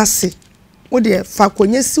tenase wo de fa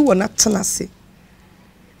konyesi wona tenase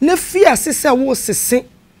na fi asese wo sese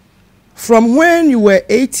from when you were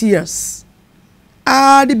 8 years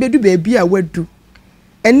de bedu baby a wadu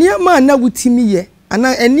enyiama na wutimi ye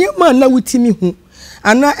ana enyiama na wutimi hu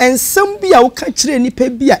ana ensem bia wo ka kire nipa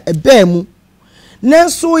bia eba mu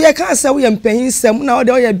nanso ye ka asa wo ye mpanyin sem na wo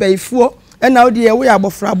de wo ye baifuo na wo de ye wo ye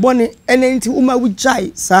abofra bone enti uma wo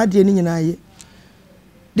jai saa de ni nyina ye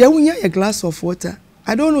de wo nya a glass of water.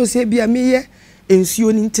 I don't know say bia me ye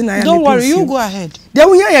ensuo ni ntina ya. Don't worry, you go ahead. De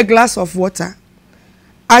wo nya a glass of water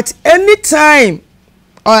at any time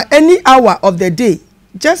or any hour of the day.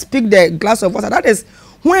 Just pick the glass of water. That is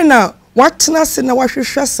when what na se na wa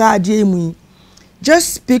hwehwe saa de mu.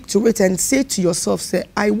 Just speak to it and say to yourself, say,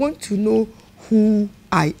 I want to know who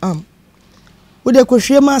I am. Ode ko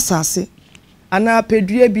hwema asase. Ana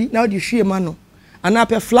pedua bi na ode hwema no. Ana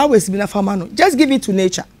pe flowers bi na fama no. Just give it to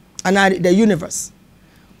nature and the universe.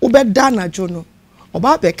 Obe da na jo no.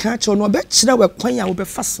 Oba be kan cho no obe kire we kwan ya obe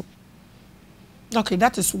fa so. Okay,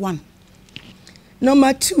 that is 1.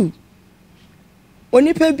 Number 2.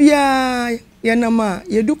 Onipa bia ye nama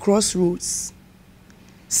ye do crossroads.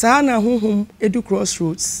 Sana honhom edu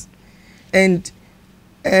crossroads and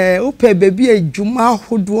upe baby ejuma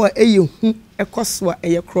hodo eye hu ekoso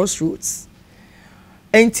eye crossroads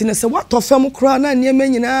enti na se watofam kra na niam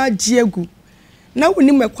nyina giagu Now we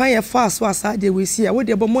need me quiet fast so aside we see a would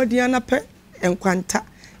the bomodiana pe and quanta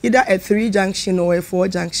either a 3 junction or a 4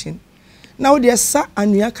 junction. Now there's sa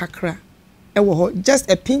anuya kakra.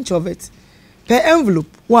 Just a pinch of it. Per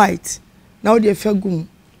envelope, white. Now the fegum.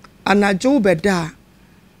 And a job beda.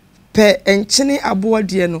 Per enchine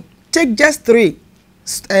aboadiano. Take just 3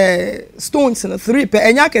 stones and 3 per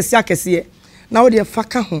enyakesiakesiye. Now the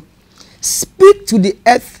faka home. Speak to the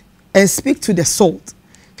earth and speak to the salt.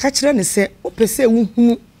 Catch them and say, Opese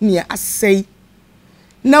wuhu near asay.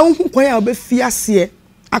 Now who kwaya obefiase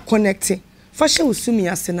a connecting. Fashion usumi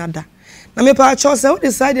asenada. Na me pa cho say we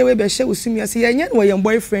decide we be share usumi ase yenye no your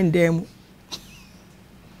boyfriend dem.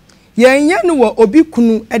 Yenye no wo obi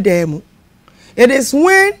kunu edem. It is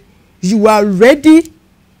when you are ready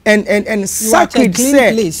and sacred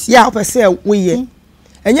say yeah opese we ye.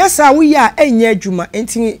 Enya sa we ya enye adwuma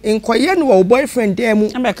enti enkoye no wo boyfriend dem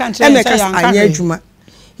emeka anya adwuma.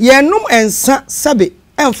 Ye num ensa sabe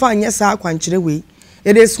emfa anya sa akwankyere we.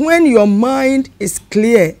 It is when your mind is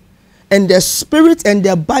clear and the spirit and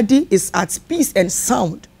the body is at peace and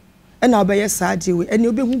sound. And I'll be a sad way, and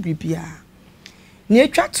you'll be who be bia. Near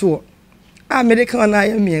Chato, American and I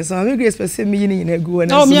am here, so I'm a specific meaning in a go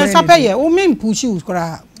and me as a payer, or men push you.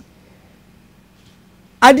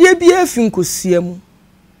 I dear be a fincosium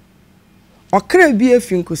or crab be a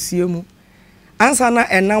fincosium. Answer na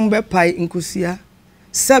a number pie in Cosia,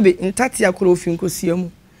 Sabi in Tatia Cro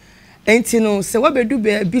fincosium. Ain't you know, so what do be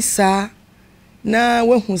a bisa na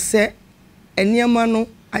when who say. Enyama no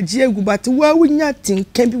agye gu but wa wunya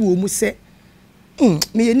tinka bi wo mu se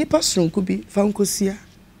me ye nipa sonko bi fa nkosia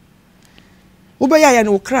wo be ya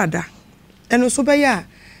no krada eno so be ya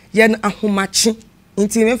ye no ahomache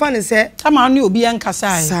nti me fa ne se tama ne obi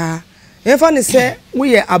enkasa sa me fa ne se wo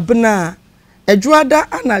ye abena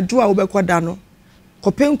adwoada anadwo a wo be koda no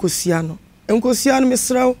kope nkosia no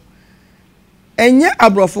mesraw enye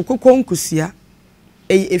abrofo kokko nkosia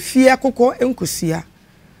efia kokko nkosia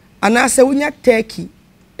ana se wunya turkey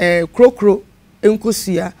krokro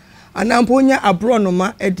enkosia ana mponya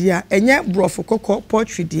abronoma edia enye brofo kokko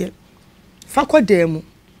poultry de fakọ demu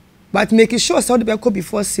but make sure so de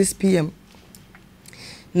before 6 p.m.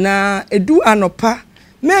 na edu anopa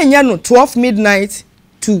me enya no 12 midnight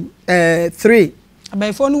to 3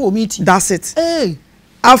 before no meeting that's it hey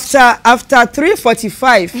after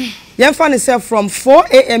 3:45 yemfa ne say from 4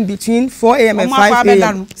 a.m. between 4 a.m. and 5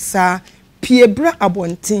 a.m. sa piebra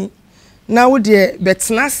abontin na wo de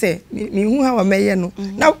betna se me hu ha wa meye no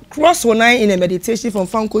na cross one in a meditation from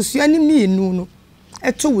fankosua ni me nu no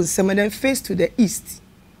eto wo sem then face to the east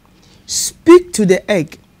speak to the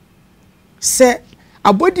egg say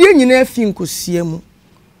abodi enyina afi nkosua mu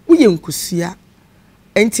wo ye nkosua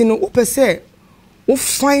enti no wo pese wo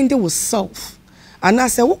find yourself and I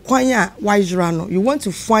say wo kwan a wajra no you want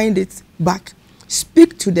to find it back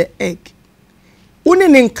speak to the egg one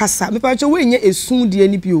ne nkasa me pa cho we nya esun de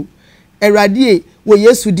ani bio erade wo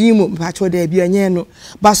yesu din mu pa cho da bia nya no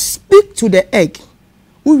but speak to the egg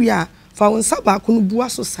wo wi fa won saba ko no bua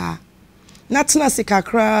so sa na tena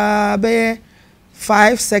sikakra be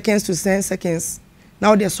 5 seconds to 10 seconds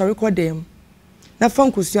now they sorry ko dem na fa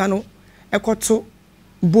nkosua no ekoto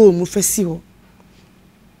bo mu fasi ho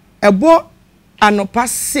ebo anopa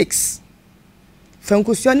 6 fa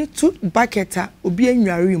nkosua ni 2 bucketa obi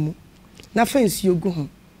anware mu na fa nsuo gu ho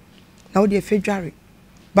na wo de fedware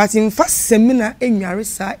but in fa semina enware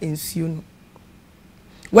sa nsuo no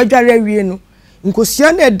wadware awie no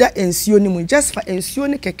nkosua na eda nsuo ni mu just fa nsuo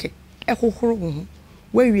ni keke ekohoro ho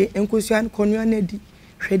wawie nkosua konua na di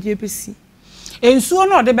hwede besi nsuo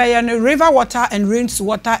no de be no river water and rains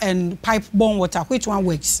water and pipe borne water which one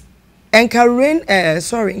works enka rain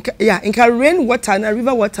enka rain water na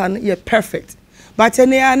river water no yeah perfect but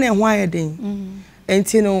ene ya na ho ayeden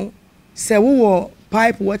enti no se wo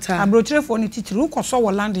pipe water abrochire for ni titiri ukoso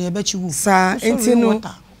wo land ye be chi wu sa enti no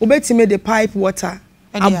obetime the pipe water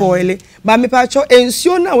a boil ba me pa cho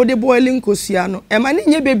ensuo na wo de boiling nkosua no e ma ne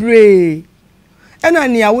nye bebre ena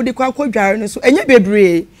ne a wo de kwa kodware no so enye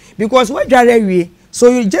bebre because we dware wie so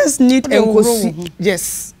you just need enkosi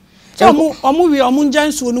yes so omu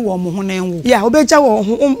njansuo no wo mo ho na enwo yeah obeja wo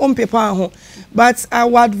ho pepa ho but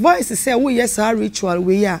our advice say we yes our ritual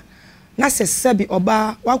we ya na se sebi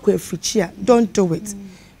oba wakọ africhi a don't do it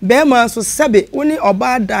be ma so sebi woni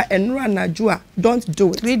oba da enura najo a don't do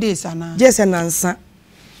it 3 days ana yes enansa.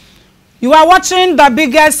 You are watching the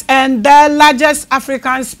biggest and the largest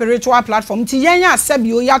African spiritual platform. Ti yenya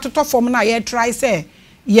sebi o ya toto form na ye try say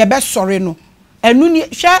ye be sorry no. Enu ni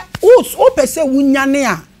hwe o pese wunyane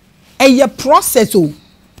a eye process o.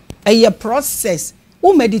 Eye process.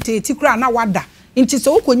 O meditate kura na wada. Inti se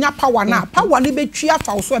ukonya power na power ni betwi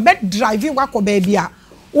afa so e be drive wakọ baby a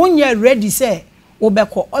onye ready say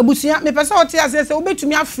obekọ abusia me pese oti ase se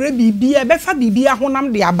obetumi afre bibia e be fa bibia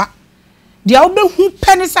honam de aba de obehu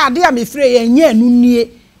pene se ade a me frɛ ye nya anu nie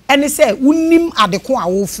ene se unim adeko a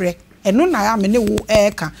wo frɛ eno na ya me ne wo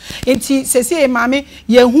eka enti sese maame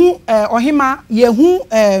yehu Ohemaa yehu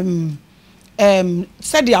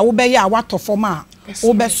said ya wo be ya wato form a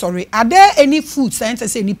wo be sorry are there any food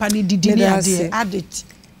science say nipa ni didi ni ade add it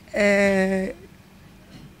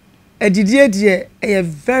didi a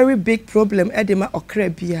very big problem edema okra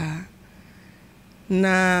bia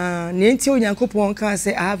na nenti onyankopon kan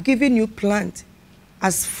say I have given you plant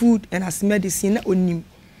as food and as medicine na onim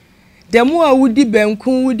demo a wudi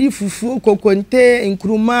benku wudi fufu kokonte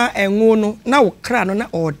nkruma enwo no na wo kra no na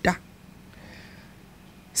oda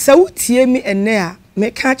sa wutie mi ene a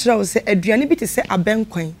me ka kira wo se aduane bi te se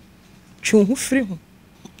abenkwan twuhu firi ho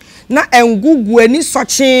na engugu ani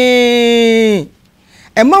soche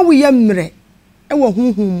ema wo ye mre e wo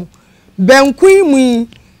huhum benkwan mu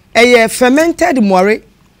eye fermented more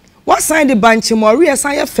what sign the banchi more e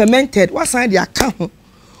san ye fermented what sign the aka ho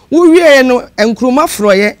wo wie no enkruma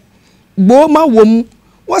froye gbo ma wom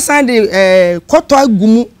what sign the koto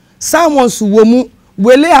agumu salmons womu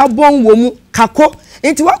wele abon womu kako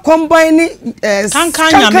enti wa combine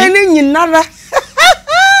kankan ni nyinara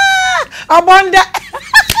abonda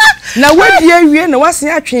na wadie wie na wasen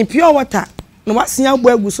atwen pure water na wasen agbo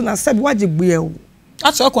aguso na sabi waje gbe ewo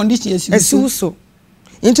that's your condition esiwu so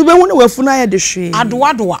enti be hu na wafu na ya de hwe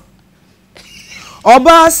adoadoa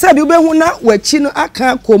oba sabi be hu na wachi no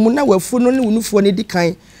aka komu na wafu no ne wunufuo ne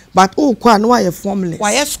dikan but o kwa na wa ye formless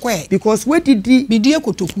wa ye square because we didi bidie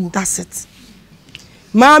kotoku that's it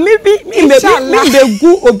Maame bi mi be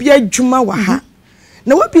gu obi adwuma wa ha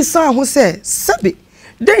na we bi san ho se sabi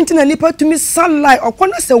denti na nipa tumi sunlight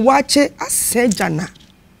okona se wache asejana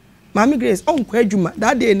Maame Grace on kwa adwuma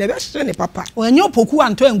that day na be hye ne papa onye opoku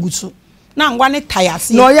anto anguso na ngwa ne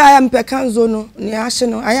tayase no ya mpe kanzo no ne ahye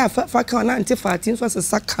no aya fa kan na anti 14 so se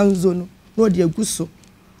sakanzo no no de aguso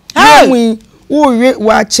wi wo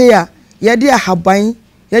wache a ye de ahaban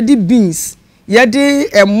ye de beans ye de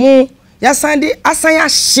emu Yasandi asaya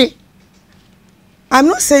she. I'm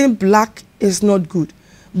not saying black is not good.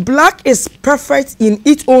 Black is perfect in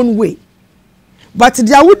its own way. But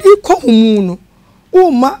there would be kohumuno.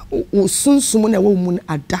 Uma sunsumu na womun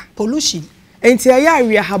ada. Pollution. Enti ya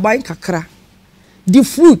area haban kakra. The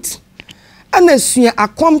fruit. Ana suya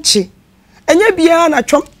akwamche. Enye biya na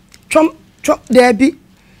chom there be.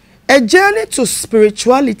 A journey to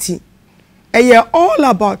spirituality. All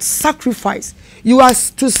about sacrifice. You are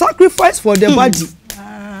to sacrifice for the body.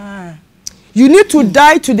 You need to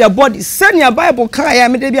die to their body. Send your Bible. I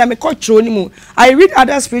read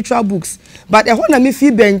other spiritual books, but when I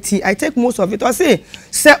feel benti, I take most of it. I say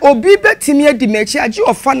obi betimi di mechi aji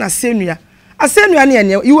ofana senua. Asenua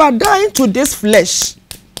ni you are dying to this flesh.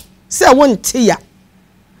 Say one tia.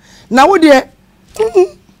 Now there,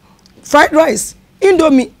 fried rice,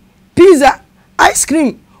 indomie, pizza, ice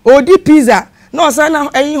cream, odi pizza. No sana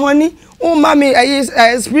honey. Oh mommy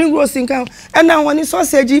spring rolls in can and now honey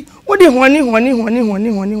sausage what the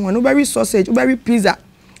honey very sausage very pizza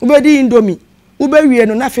very indomie very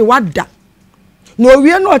no nafe wada no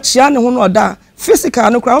we not chia ne ho no da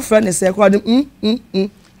physical no crowd friend say called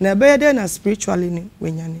na be there na spiritually ni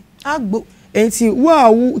wenyane agbo enti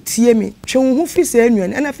wo tie me twen ho fi say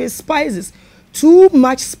anuan and afi spices too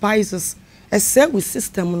much spices except with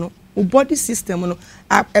system no body system no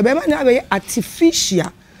ebema na be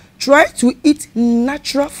artificial. Try to eat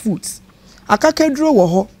natural foods. Akakedro wo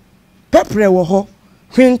ho, pepper wo ho,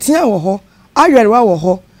 hwentia wo ho, aywerwa wo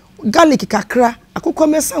ho, garlic kakra,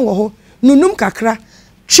 akokomesa wo ho, nunum kakra.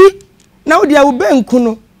 Chi na wo dia wo benku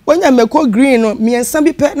no, wonya meko green no, miensa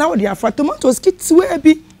bi pe na wo dia fra tomatoes kitwe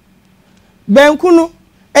bi. Benku no,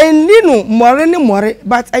 eni no more ne more,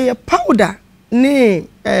 but aye powder ne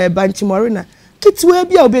banchi more na. Kitwe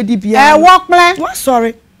bi a obedi bia. Work plan. What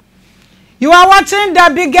sorry. You are watching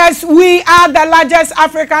the biggest, we are the largest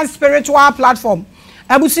African spiritual platform.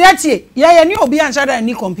 Abusiatie, yeah, ni obi anshada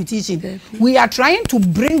any competition. We are trying to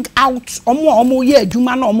bring out omo ye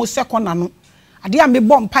adwuma na omo second ano. Ade a me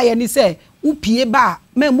bom paye ni say, upie ba,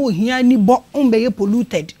 me mo hia ni bo onbeye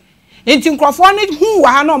polluted. Enti nkrofo ni hu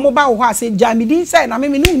wa ha na omo ba wo ha say jamidi say na me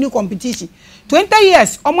ni competition. 20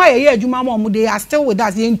 years omo ye adwuma ma omo they are still with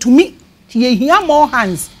us. To me, ye hia more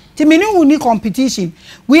hands. Timini competition.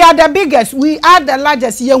 We are the biggest, we are the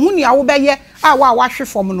largest. Ye huni a wobeye a wa hwe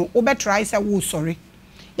fom no obe try say wo sorry.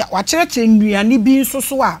 Ya wa kire nduane bi nso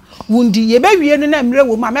so a wundi ye be wie no na mre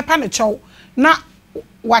wo ma mepa ne chew na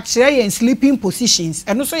watch in sleeping positions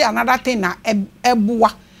and also another thing na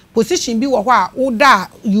ebuwa position bi wo ho a oda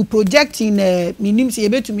you projecting minim se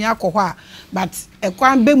yebetumi akọ but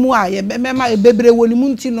ekwan be mu a mema ebebre woni mu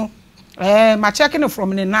nti no ma checking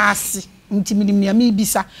from ne nase nti minim ne mi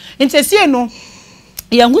bisa nti sie no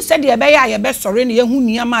ye hu se de ye be ya ye be sore ne ye hu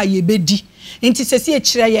niam a ye bedi nti se sie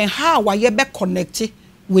kire ye ha wa ye be connect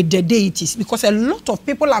with the deities, because a lot of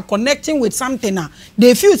people are connecting with something now.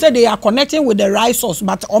 They feel that they are connecting with the right source,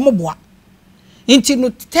 but omoboa.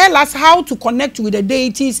 Tell us how to connect with the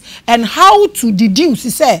deities and how to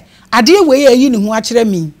deduce. Say, adie we ye ni hu akire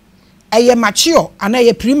me. Eye mature and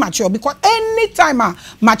eye premature, because anytime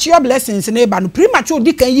mature blessings neighbor no premature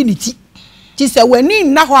di kan unity. Ti say when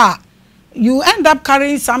in na ho you end up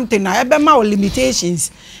carrying something na ebema or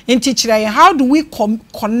limitations in teaching. How do we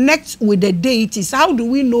connect with the deities? How do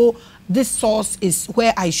we know this source is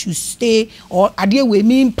where I should stay, or adie we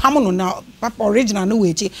mean pamono na papa original no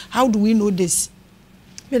way? How do we know this?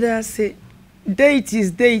 Me say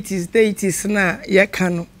deities na ye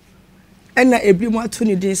kano and na ebi mo ato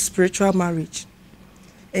ni dey spiritual marriage.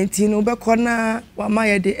 Enti no be kona wa ma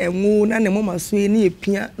ye de enwu na ne mama so ni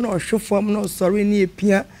epia na ohwefom na osore ni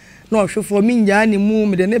epia na ohwefom mi nya ni mu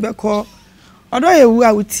me de ne be ko odo ye wu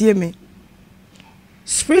a wutie me.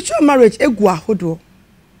 Spiritual marriage egu ahodo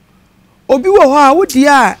obi wo ho a wodi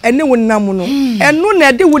a ene wonam no eno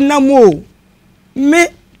na de wonam o me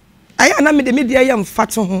aya na me de media ya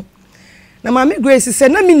mfato ho na Maame Grace se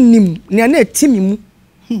na me nim ne na etimi mu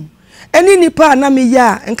eni nipa na me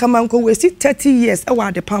ya nka manko we 30 years e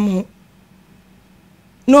wa de pam ho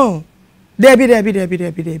no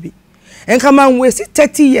debi nka man we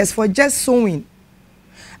 30 years for just sewing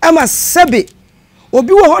ama sebe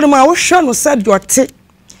obi wo ho no ma wo hwe no said yote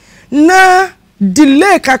na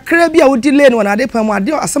delay kakra bi a wo delay no na de pam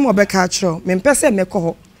ade asem obeka akiro me mpese mekọ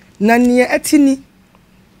ho na ne atini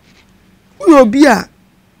wo obi a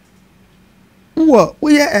wo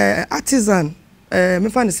ye artisan me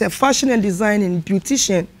find say fashion and design and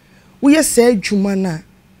beautician we say adwuma na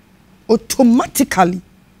automatically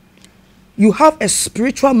you have a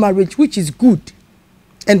spiritual marriage which is good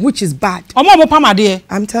and which is bad.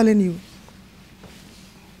 I'm telling you.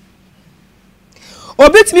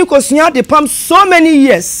 Obit me kosunya de pam so many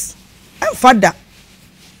years. And father.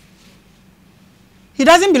 He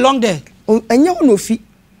doesn't belong there. Enya no fi.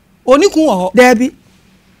 Oni kun wo ho. There be.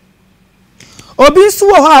 Obi su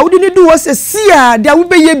wo ho a wodi ni du wo se sia dia wo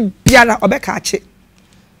be ye biara obeka ache.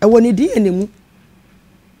 E woni di enemu.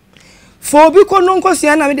 For obi ko no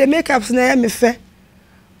nkosia na me de makeups na ya me fe.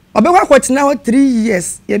 Obekwa kwatina ho 3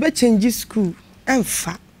 years ye be change school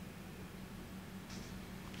emfa.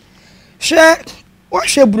 She wo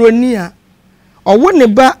hwe broni a owo ne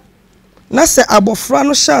ba na se abofra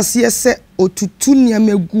no chance ye se otutu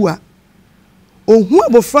niamegu a ohu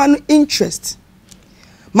abofra no interest.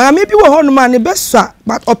 Maame bi wo ho no ma ne besua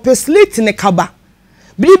but opposite ne kaba.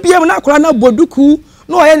 Bibia na akora na boduku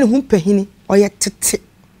na oye ne hu pahini oye tete.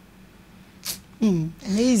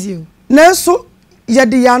 Easy. Nanso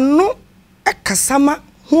yede ya no ekasama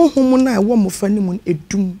honhom na ewo mofa ni mu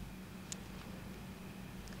edum.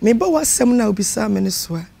 Me ba wasem na obisa me ne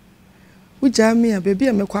so a. Ugya me a baby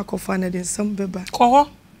a mekwa akofa na de nsam beba. Ko ho.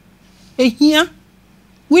 Ehia.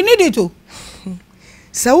 We need it to.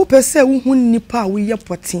 Sa wo pese wo hu nipa wo ye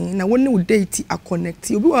potin na wo ne wo date a connect.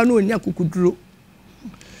 Obi wa na oni akukuduro.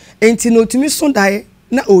 Enti no tumi so dae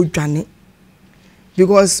na odwane.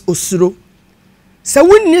 Because osuro. So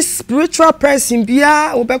when this spiritual person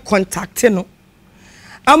bia wo be contact no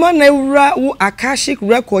ama na wura wo akashic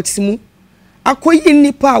records mu akoyi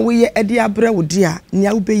nipa wo ye ede abre wo dia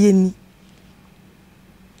nia wo be yeni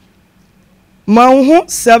ma ho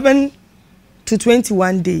 7 to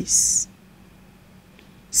 21 days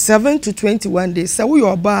 7 to 21 days so wo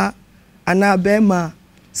yoba ana be ma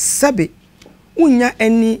sebe unya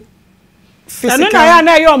any physical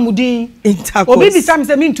na yo mudin intercourse obi bi sam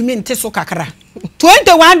se me ntumi nte so kakra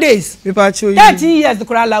 21 days. 13 years the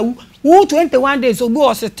krala who 21 days obi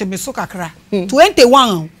o se teme so kakra.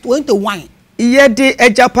 21. Ye de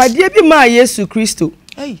ejapade bi ma Yesu Kristo.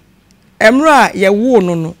 Hey. Emra ye wo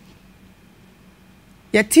no no.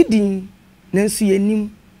 Ye tidin nanso ye nim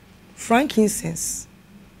frankincense,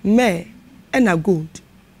 myrrh and gold.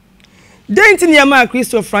 Dent in ma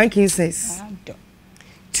Kristo frankincense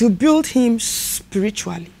to build him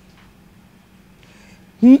spiritually.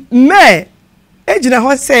 Myrrh ejina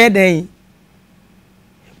ho say den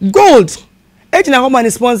gold ejina ho man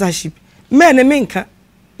sponsorship me na menka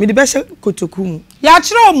me de be hye kotoku mu ya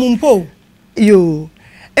kire omumpo yo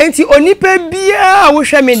enti onipa bia wo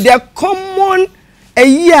hwe me de common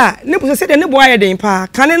ayi a ne po se de ne bo aye den pa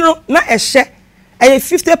kane no na ehye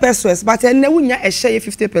 50 pesos but enne wunya ehye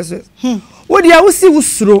 50 pesos wo dia wo si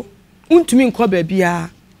wusuro untumi nkọ ba bia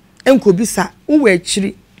enko bisa wo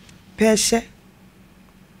akiri pehye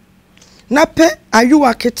na pe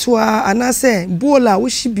ayuwa ketua anase bola wo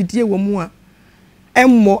hibidie wo mu a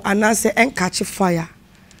emmo anase enkache fire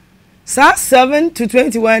sa 7 to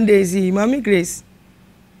 21 days Maame Grace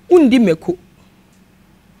undi meko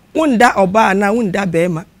unda oba na unda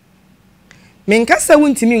bema menkasa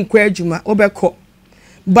wuntimi nkọ adwuma obekọ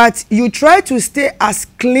but you try to stay as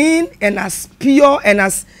clean and as pure and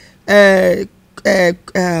as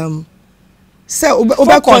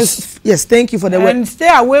yes, thank you for the word. And stay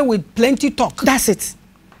away with plenty talk. That's it.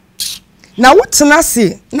 Now what can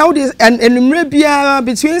see? Now this and maybe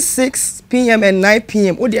between 6 p.m. and 9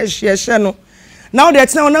 p.m. Oh dear share no. Now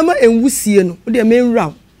that's now number and wusie no. Oh dear main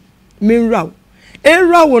row.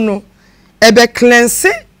 No. Ebe cleanse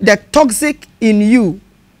the toxic in you,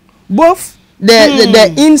 both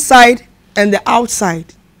the inside and the outside,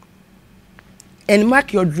 and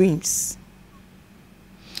mark your dreams.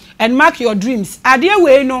 And mark your dreams. Adie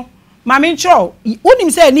we no, Maame Cho,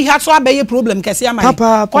 unim say ni ha so abeye problem kese ama.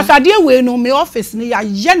 Cause adie we no me office ni ya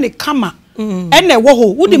ye ne kama. Ene wo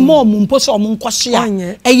ho, wo di mo mumpo so mo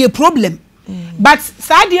nkohye a eye problem. But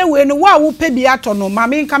sadie we no wa wo pe bi ato no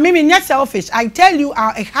Maame nka me nyɛ selfish. I tell you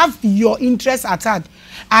I have your interest at heart.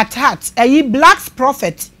 Ayi Black's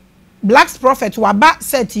prophet waba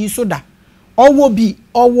set yi soda. Owo bi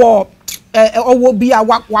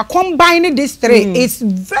wa combine this three. It's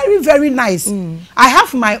very, very nice. I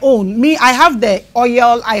have my own. I have the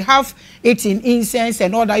oil, I have it in incense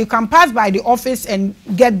and all that. You can pass by the office and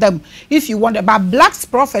get them if you want. But Black's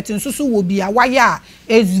prophet in Susu will be a wire.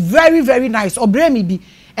 It's very, very nice. Obremi bi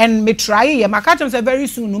and me try ye. Makatom say very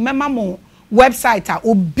soon. Remember mo website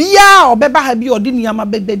obia obeba ha bi odi niyama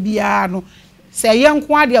bebia no. Say young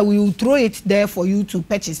quadia will throw it there for you to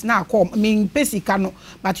purchase. Now come, I mean pesicano,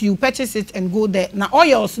 but you purchase it and go there. Now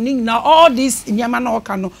oils, now all these nyamano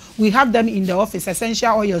kano, we have them in the office.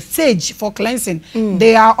 Essential oils, sage for cleansing.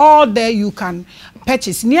 They are all there. You can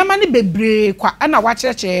purchase. Nyamani bebre kwa ana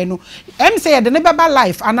wacheche no. Em say the never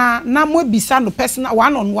life ana na mo bisa no personal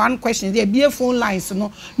one-on-one questions. There be phone lines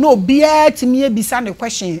no be to me bisa no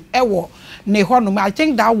question. Ewo ne hono. I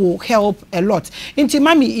think that will help a lot. Inti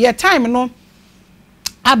mami your time no.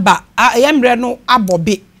 Aba ayemre no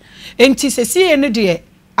abobe enti sesi ene de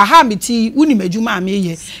aha meti wuni madwuma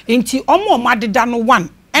ameye enti omo adeda no one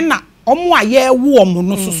ena omo aye wo omo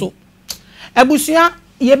no soso abusua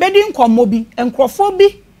ye bedi nkomo bi enkrofo bi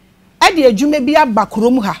e de adwuma bi aba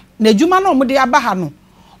krom ha na adwuma no omo de aba ha no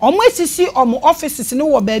omo esisi omo offices ne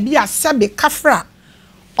wo ba bi asebe kafra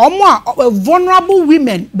omo a vulnerable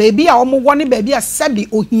women baby a omo woni ba bi asebe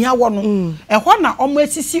ohia wo no ho na omo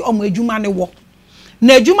esisi omo adwuma ne wo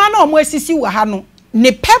na adwuma na omo asisi wa ha no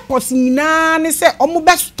ne purpose nyina ne se omo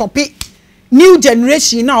be stop new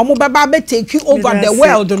generation na omo baba be take over the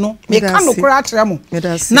world no me kan no kura kire mo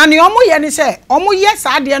na ne omo ye ne se omo ye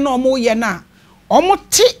sa ade na omo ye na omo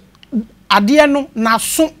ti ade no na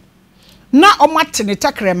so na omo ate ne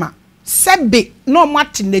takrema sebe na omo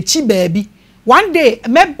ate na chi baabi one day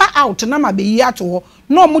meba out na ma be yi ato ho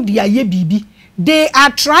na omo de aye bibi. They are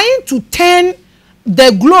trying to turn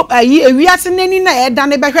the globe wiase nani na eda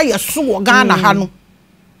ne behwe yeso wo Ghana ha no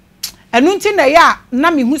enunti na ya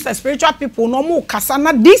na me hu spiritual people no mo kasa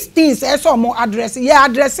na these things so mo address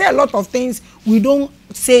a lot of things we don't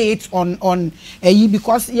say it on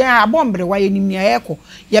because abombre wa yenim ne ayeko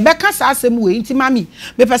ye be kasa asem we nti mami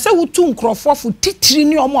me pese wutu nkrofo fu titiri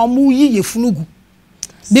ni omo yi yefunugu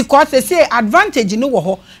because they say advantage no wo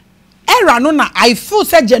ho era no na I feel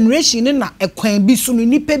say generation na ekwan bi so no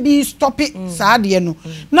nipa bi stop it saade no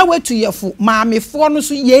na wetu yefo maamefo no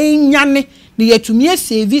so yenyane ne yetumi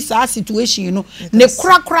save sa situation no ne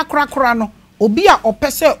kra no obi a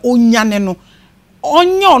opese onyane no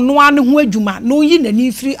onyo no ane ho adwuma no yi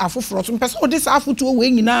nani firi afoforo so pese odi sa afoto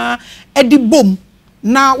we nyina edi bom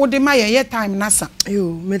na odi ma ye time nasa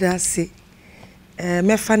yo me da se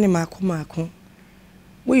me fa ne mako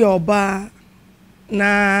we yoba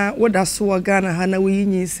na woda so Ghana ha na we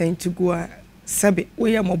yin sentugu a sebe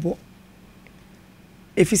we ye mobo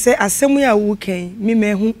if you say asemu ya wo kan mi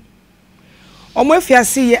mehu omo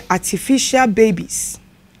afiase ye artificial babies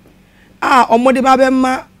omo de ba be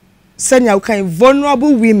ma senya wo kan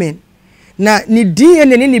vulnerable women na ni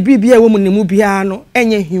DNA ne bibia wo mu ne mu bia no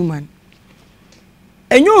enye human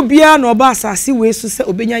enye obia no oba asase we so se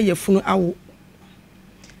obenya yefunu awo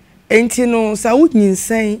enti no sa wo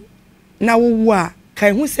nyinsan na wo a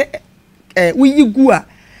kai hu se wo yigu a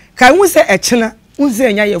kai hu se echena unze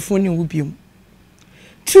enya yefunu ne wo biom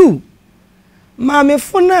 2 maame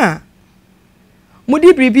funa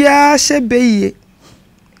mudi bibia hye beye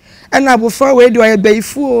ena abofra we do ye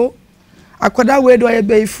beyifu akoda we do ye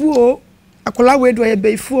beyifu akola we do ye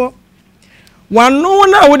beyifu wano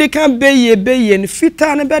na wodi kan beye ne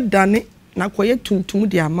fita ne bedane na koye tuntum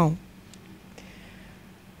di amawo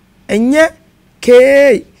enye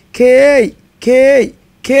k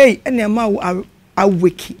ene ma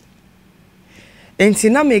aweki enti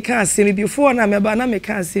na me kan asem before na me ba na me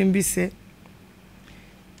kan asem bi se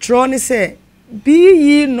Tron say, be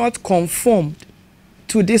ye not conformed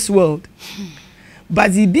to this world,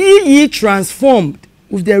 but be ye transformed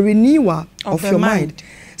with the renewal of your mind.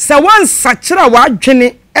 So one sachra wa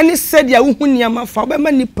dwene any said ya hu niama fa be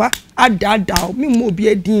manipa adada me mo bi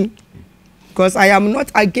adin because I am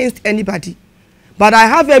not against anybody, but I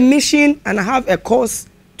have a mission and I have a course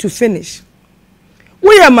to finish.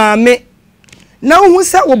 We are maame now who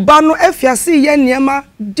say oba no afiase ye niama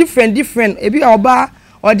different ebi oba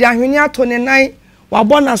or the ahwene ato ne nan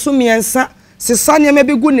wabona so miensa sesa ne me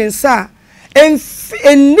begu ne nsa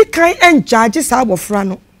enikan enjage sa abofra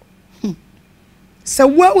no se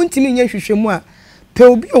wa untimi nya hwehwemu a pe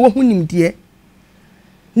obi o hu nimde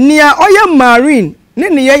nia oye marine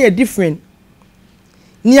ne ye different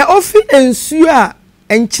nia ofi ensu a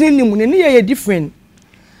enkyene nimu ne ye different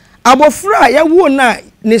abofra ya wo na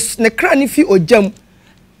ne kra ne fi ojam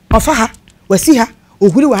ofa ha wasi ha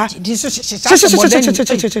ohuri wa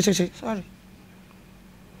sorry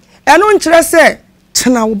eno nkyere se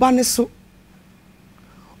tena wo ba ne so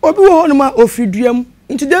obi wo hono ma ofiduam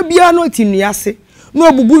nti da bia no tinuase no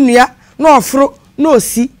obugu nua no ofro no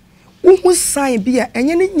osi uhu san bia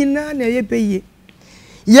enye ne nyina na ye beye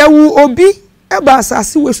yewu obi eba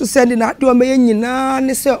asase we so send na de o meye nyina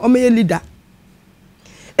ne se o meye leader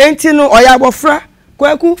enti no oya abofra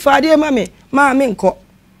kwaku faade maame nko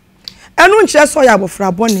enu nkyere so ya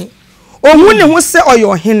abofra boni ohu ne ho se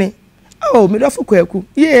oyo hene oh me dofo kwaku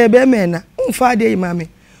ye be me na umfa de maame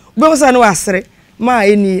be so na wasere ma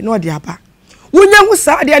eni no de aba wonya hu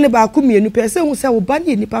sa de ne ba ku mienu pese hu se wo ba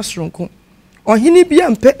ne nipa soronko ohene bia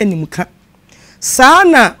mpe animka saa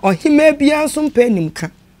na ohima bia nso mpe animka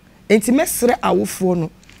enti mesere awofo no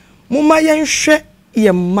mumma yenhwe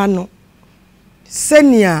ye mma no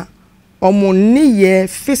senia omoni ye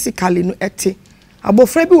physically no ete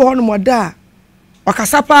abofra bi wo hono moda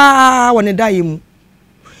okasa pa woni da yemu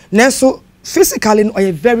nenso physically no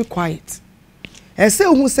oye very quiet ese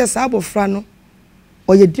hu se sa abofra no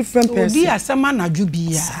oye different person odi asema na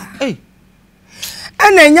dwubia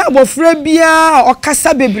ana nya abofra bia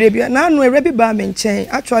okasa bebre bia na anu ere bi ba me nchen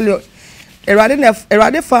actually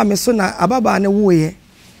erade fa me so na ababa ne wo ye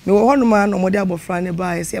me wo hono ma no mode abofra ne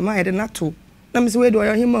ba ese ma yede nato na me se we do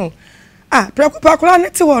oyo hima preocupa kola ne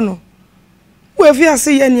te wo no we fi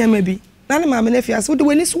ase ye niam bi na ne ma me ne fi ase wo de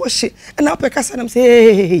wani so wo hye na opeka sa na me se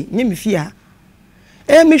hey nye me fi a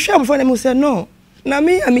me hwa abofra ne me se no na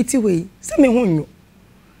me amiti we se me honyo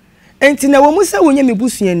enti na wo mu se wo nye me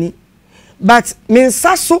busuani but me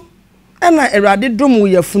nsaso na erade dom wo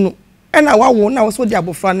yafunu na wawo na wo so de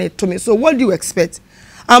abofra na to me so what do you expect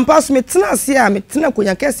am pass me tena ase a me tena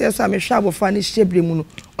konya kese so a me hwa abofra na hyebre mu no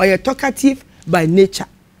oye talkative by nature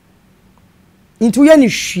into ye ni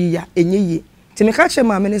hwia enyeye ti me ka che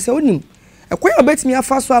ma me ne se onim ekoya obetimi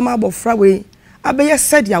afa so ama abofra we abeye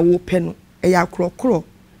said ya wo pe no eya krokro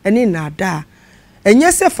ene na ada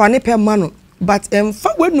enye se fa ne pe ma no but emfa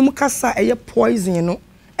wenum kasa eye poison no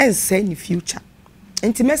ense in future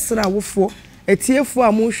enti mesra awofo etiefo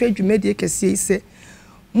a mo hwe dwumade kese ise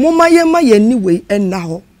moma ye ma ye ni we enna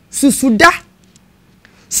ho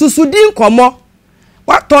susudi nkomo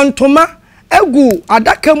watontoma egu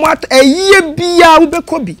adaka mu aye bia wo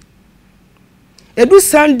bekobi edu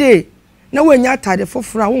Sunday na wanya atade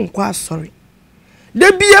foforo a wo nkwa asori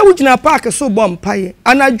de bia wo gina park so bompaye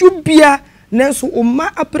anaju bia nenso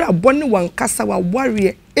umma apra bone wankasa wa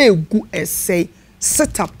ware egu essay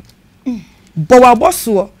set up bowa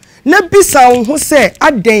boso na bisa wo ho se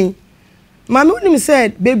aden mama unim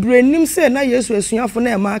said bebre nim se na Yesu asuafo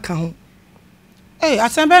na e ma aka ho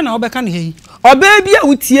asembe na obeka ne hei oba bia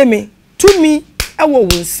wutie me tumi ewo wo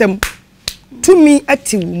nsem tumi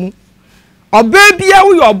atiwu mu oba bia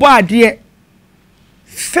wo yobo ade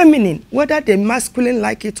feminine whether the masculine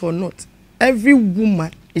like it or not every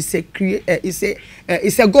woman is a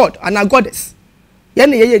is a god and a goddess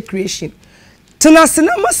yene ye creation tena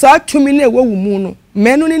sinama sa tumi na ewo mu no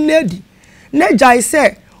menu ni lady na jai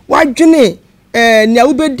say wadwene nia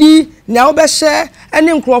ubedi nia ubehye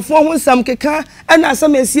ene nkrofo ho nsam keka ena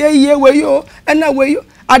asam esie ye weyo ena weyo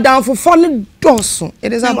adanfofo ne doso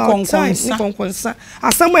it is about time ni konkonsa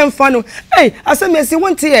asam emfa no asam esie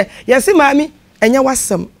wonte ye yesi maami enye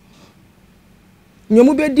wasam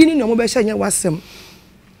nyomu bedi ni nyomu behye enye wasam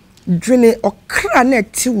dwene okra na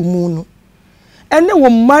eti wo mu no ene wo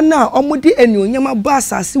mana omudi enuonyam ba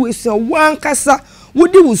asase we so wankasa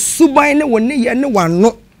wodi wo suban ne wo ne ye ne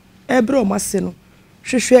wano ebre o mase no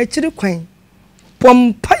hwehwe akiri kwan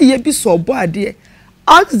pompa ye bi so obo ade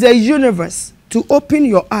ask the universe to open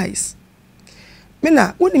your eyes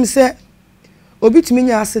mina wonim se obi tumi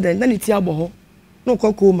nya accident na niti aboho no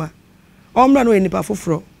kokoma omra no enipa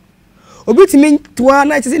foforo obi tumi toa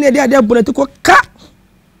na tise ne ade abonati ko ka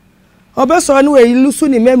obeso no we lusu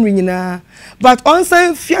ni memory nyina but on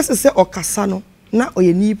say fiase se okasa no na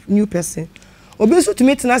oye new person obi so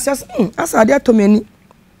tumi tena ase asa ade atomani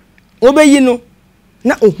obeyi no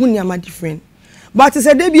na ohun ni ama different but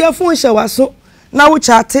say dey bia phone shower so na wo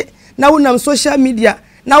chat na wo nam social media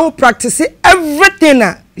na wo practice everything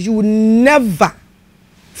you will never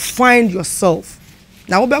find yourself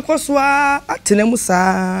na wo be koso atenemu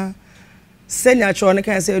sa senya cho ne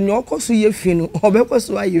kan say no okoso ye fi no obe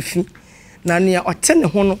koso aye fi na ne otene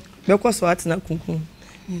ho no be koso atena kunkun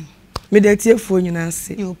me de tie fo nyina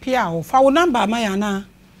ase yo pia o fa wo number ma ya na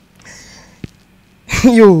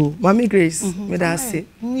yo Maame Grace me da ase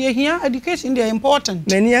ye here education dey important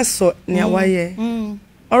many so ne awaye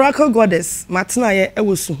Oracle goddess matena ye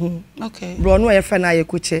ewosu hu okay bro no ye fa na ye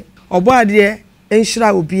koche obo ade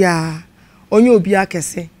enhira obi a onye obi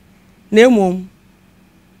akese na emom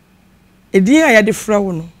edin a ye de fra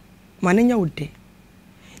wo no manenya wo de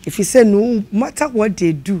if you say no matter what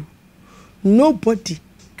they do nobody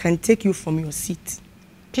can take you from your seat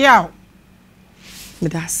pia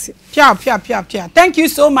Pia. Thank you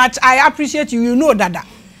so much. I appreciate you. You know that.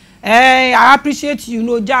 I appreciate you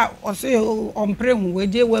know ja say on pray we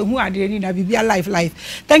dey who are dey na bibia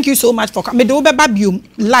life. Thank you so much for coming. Me do be babium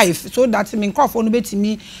life so that me nkofo no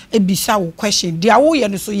betimi ebisa wo question. Dia wo ye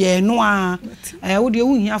no so ye no a wo dey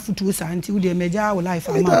hu hia futu sa anti wo dey meja wo life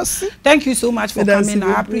ama. Thank you so much for coming.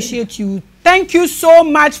 I appreciate you. Thank you so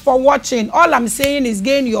much for watching. All I'm saying is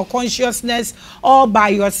gain your consciousness all by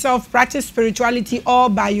yourself. Practice spirituality all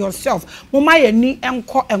by yourself. Mama ye ni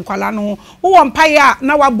enko enkwala no. Wo empire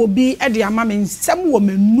na wabobi e de ama me nsem wo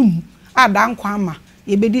menum ada nkwa ama.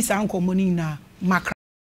 Ye bedi sa nkomo ni na makra.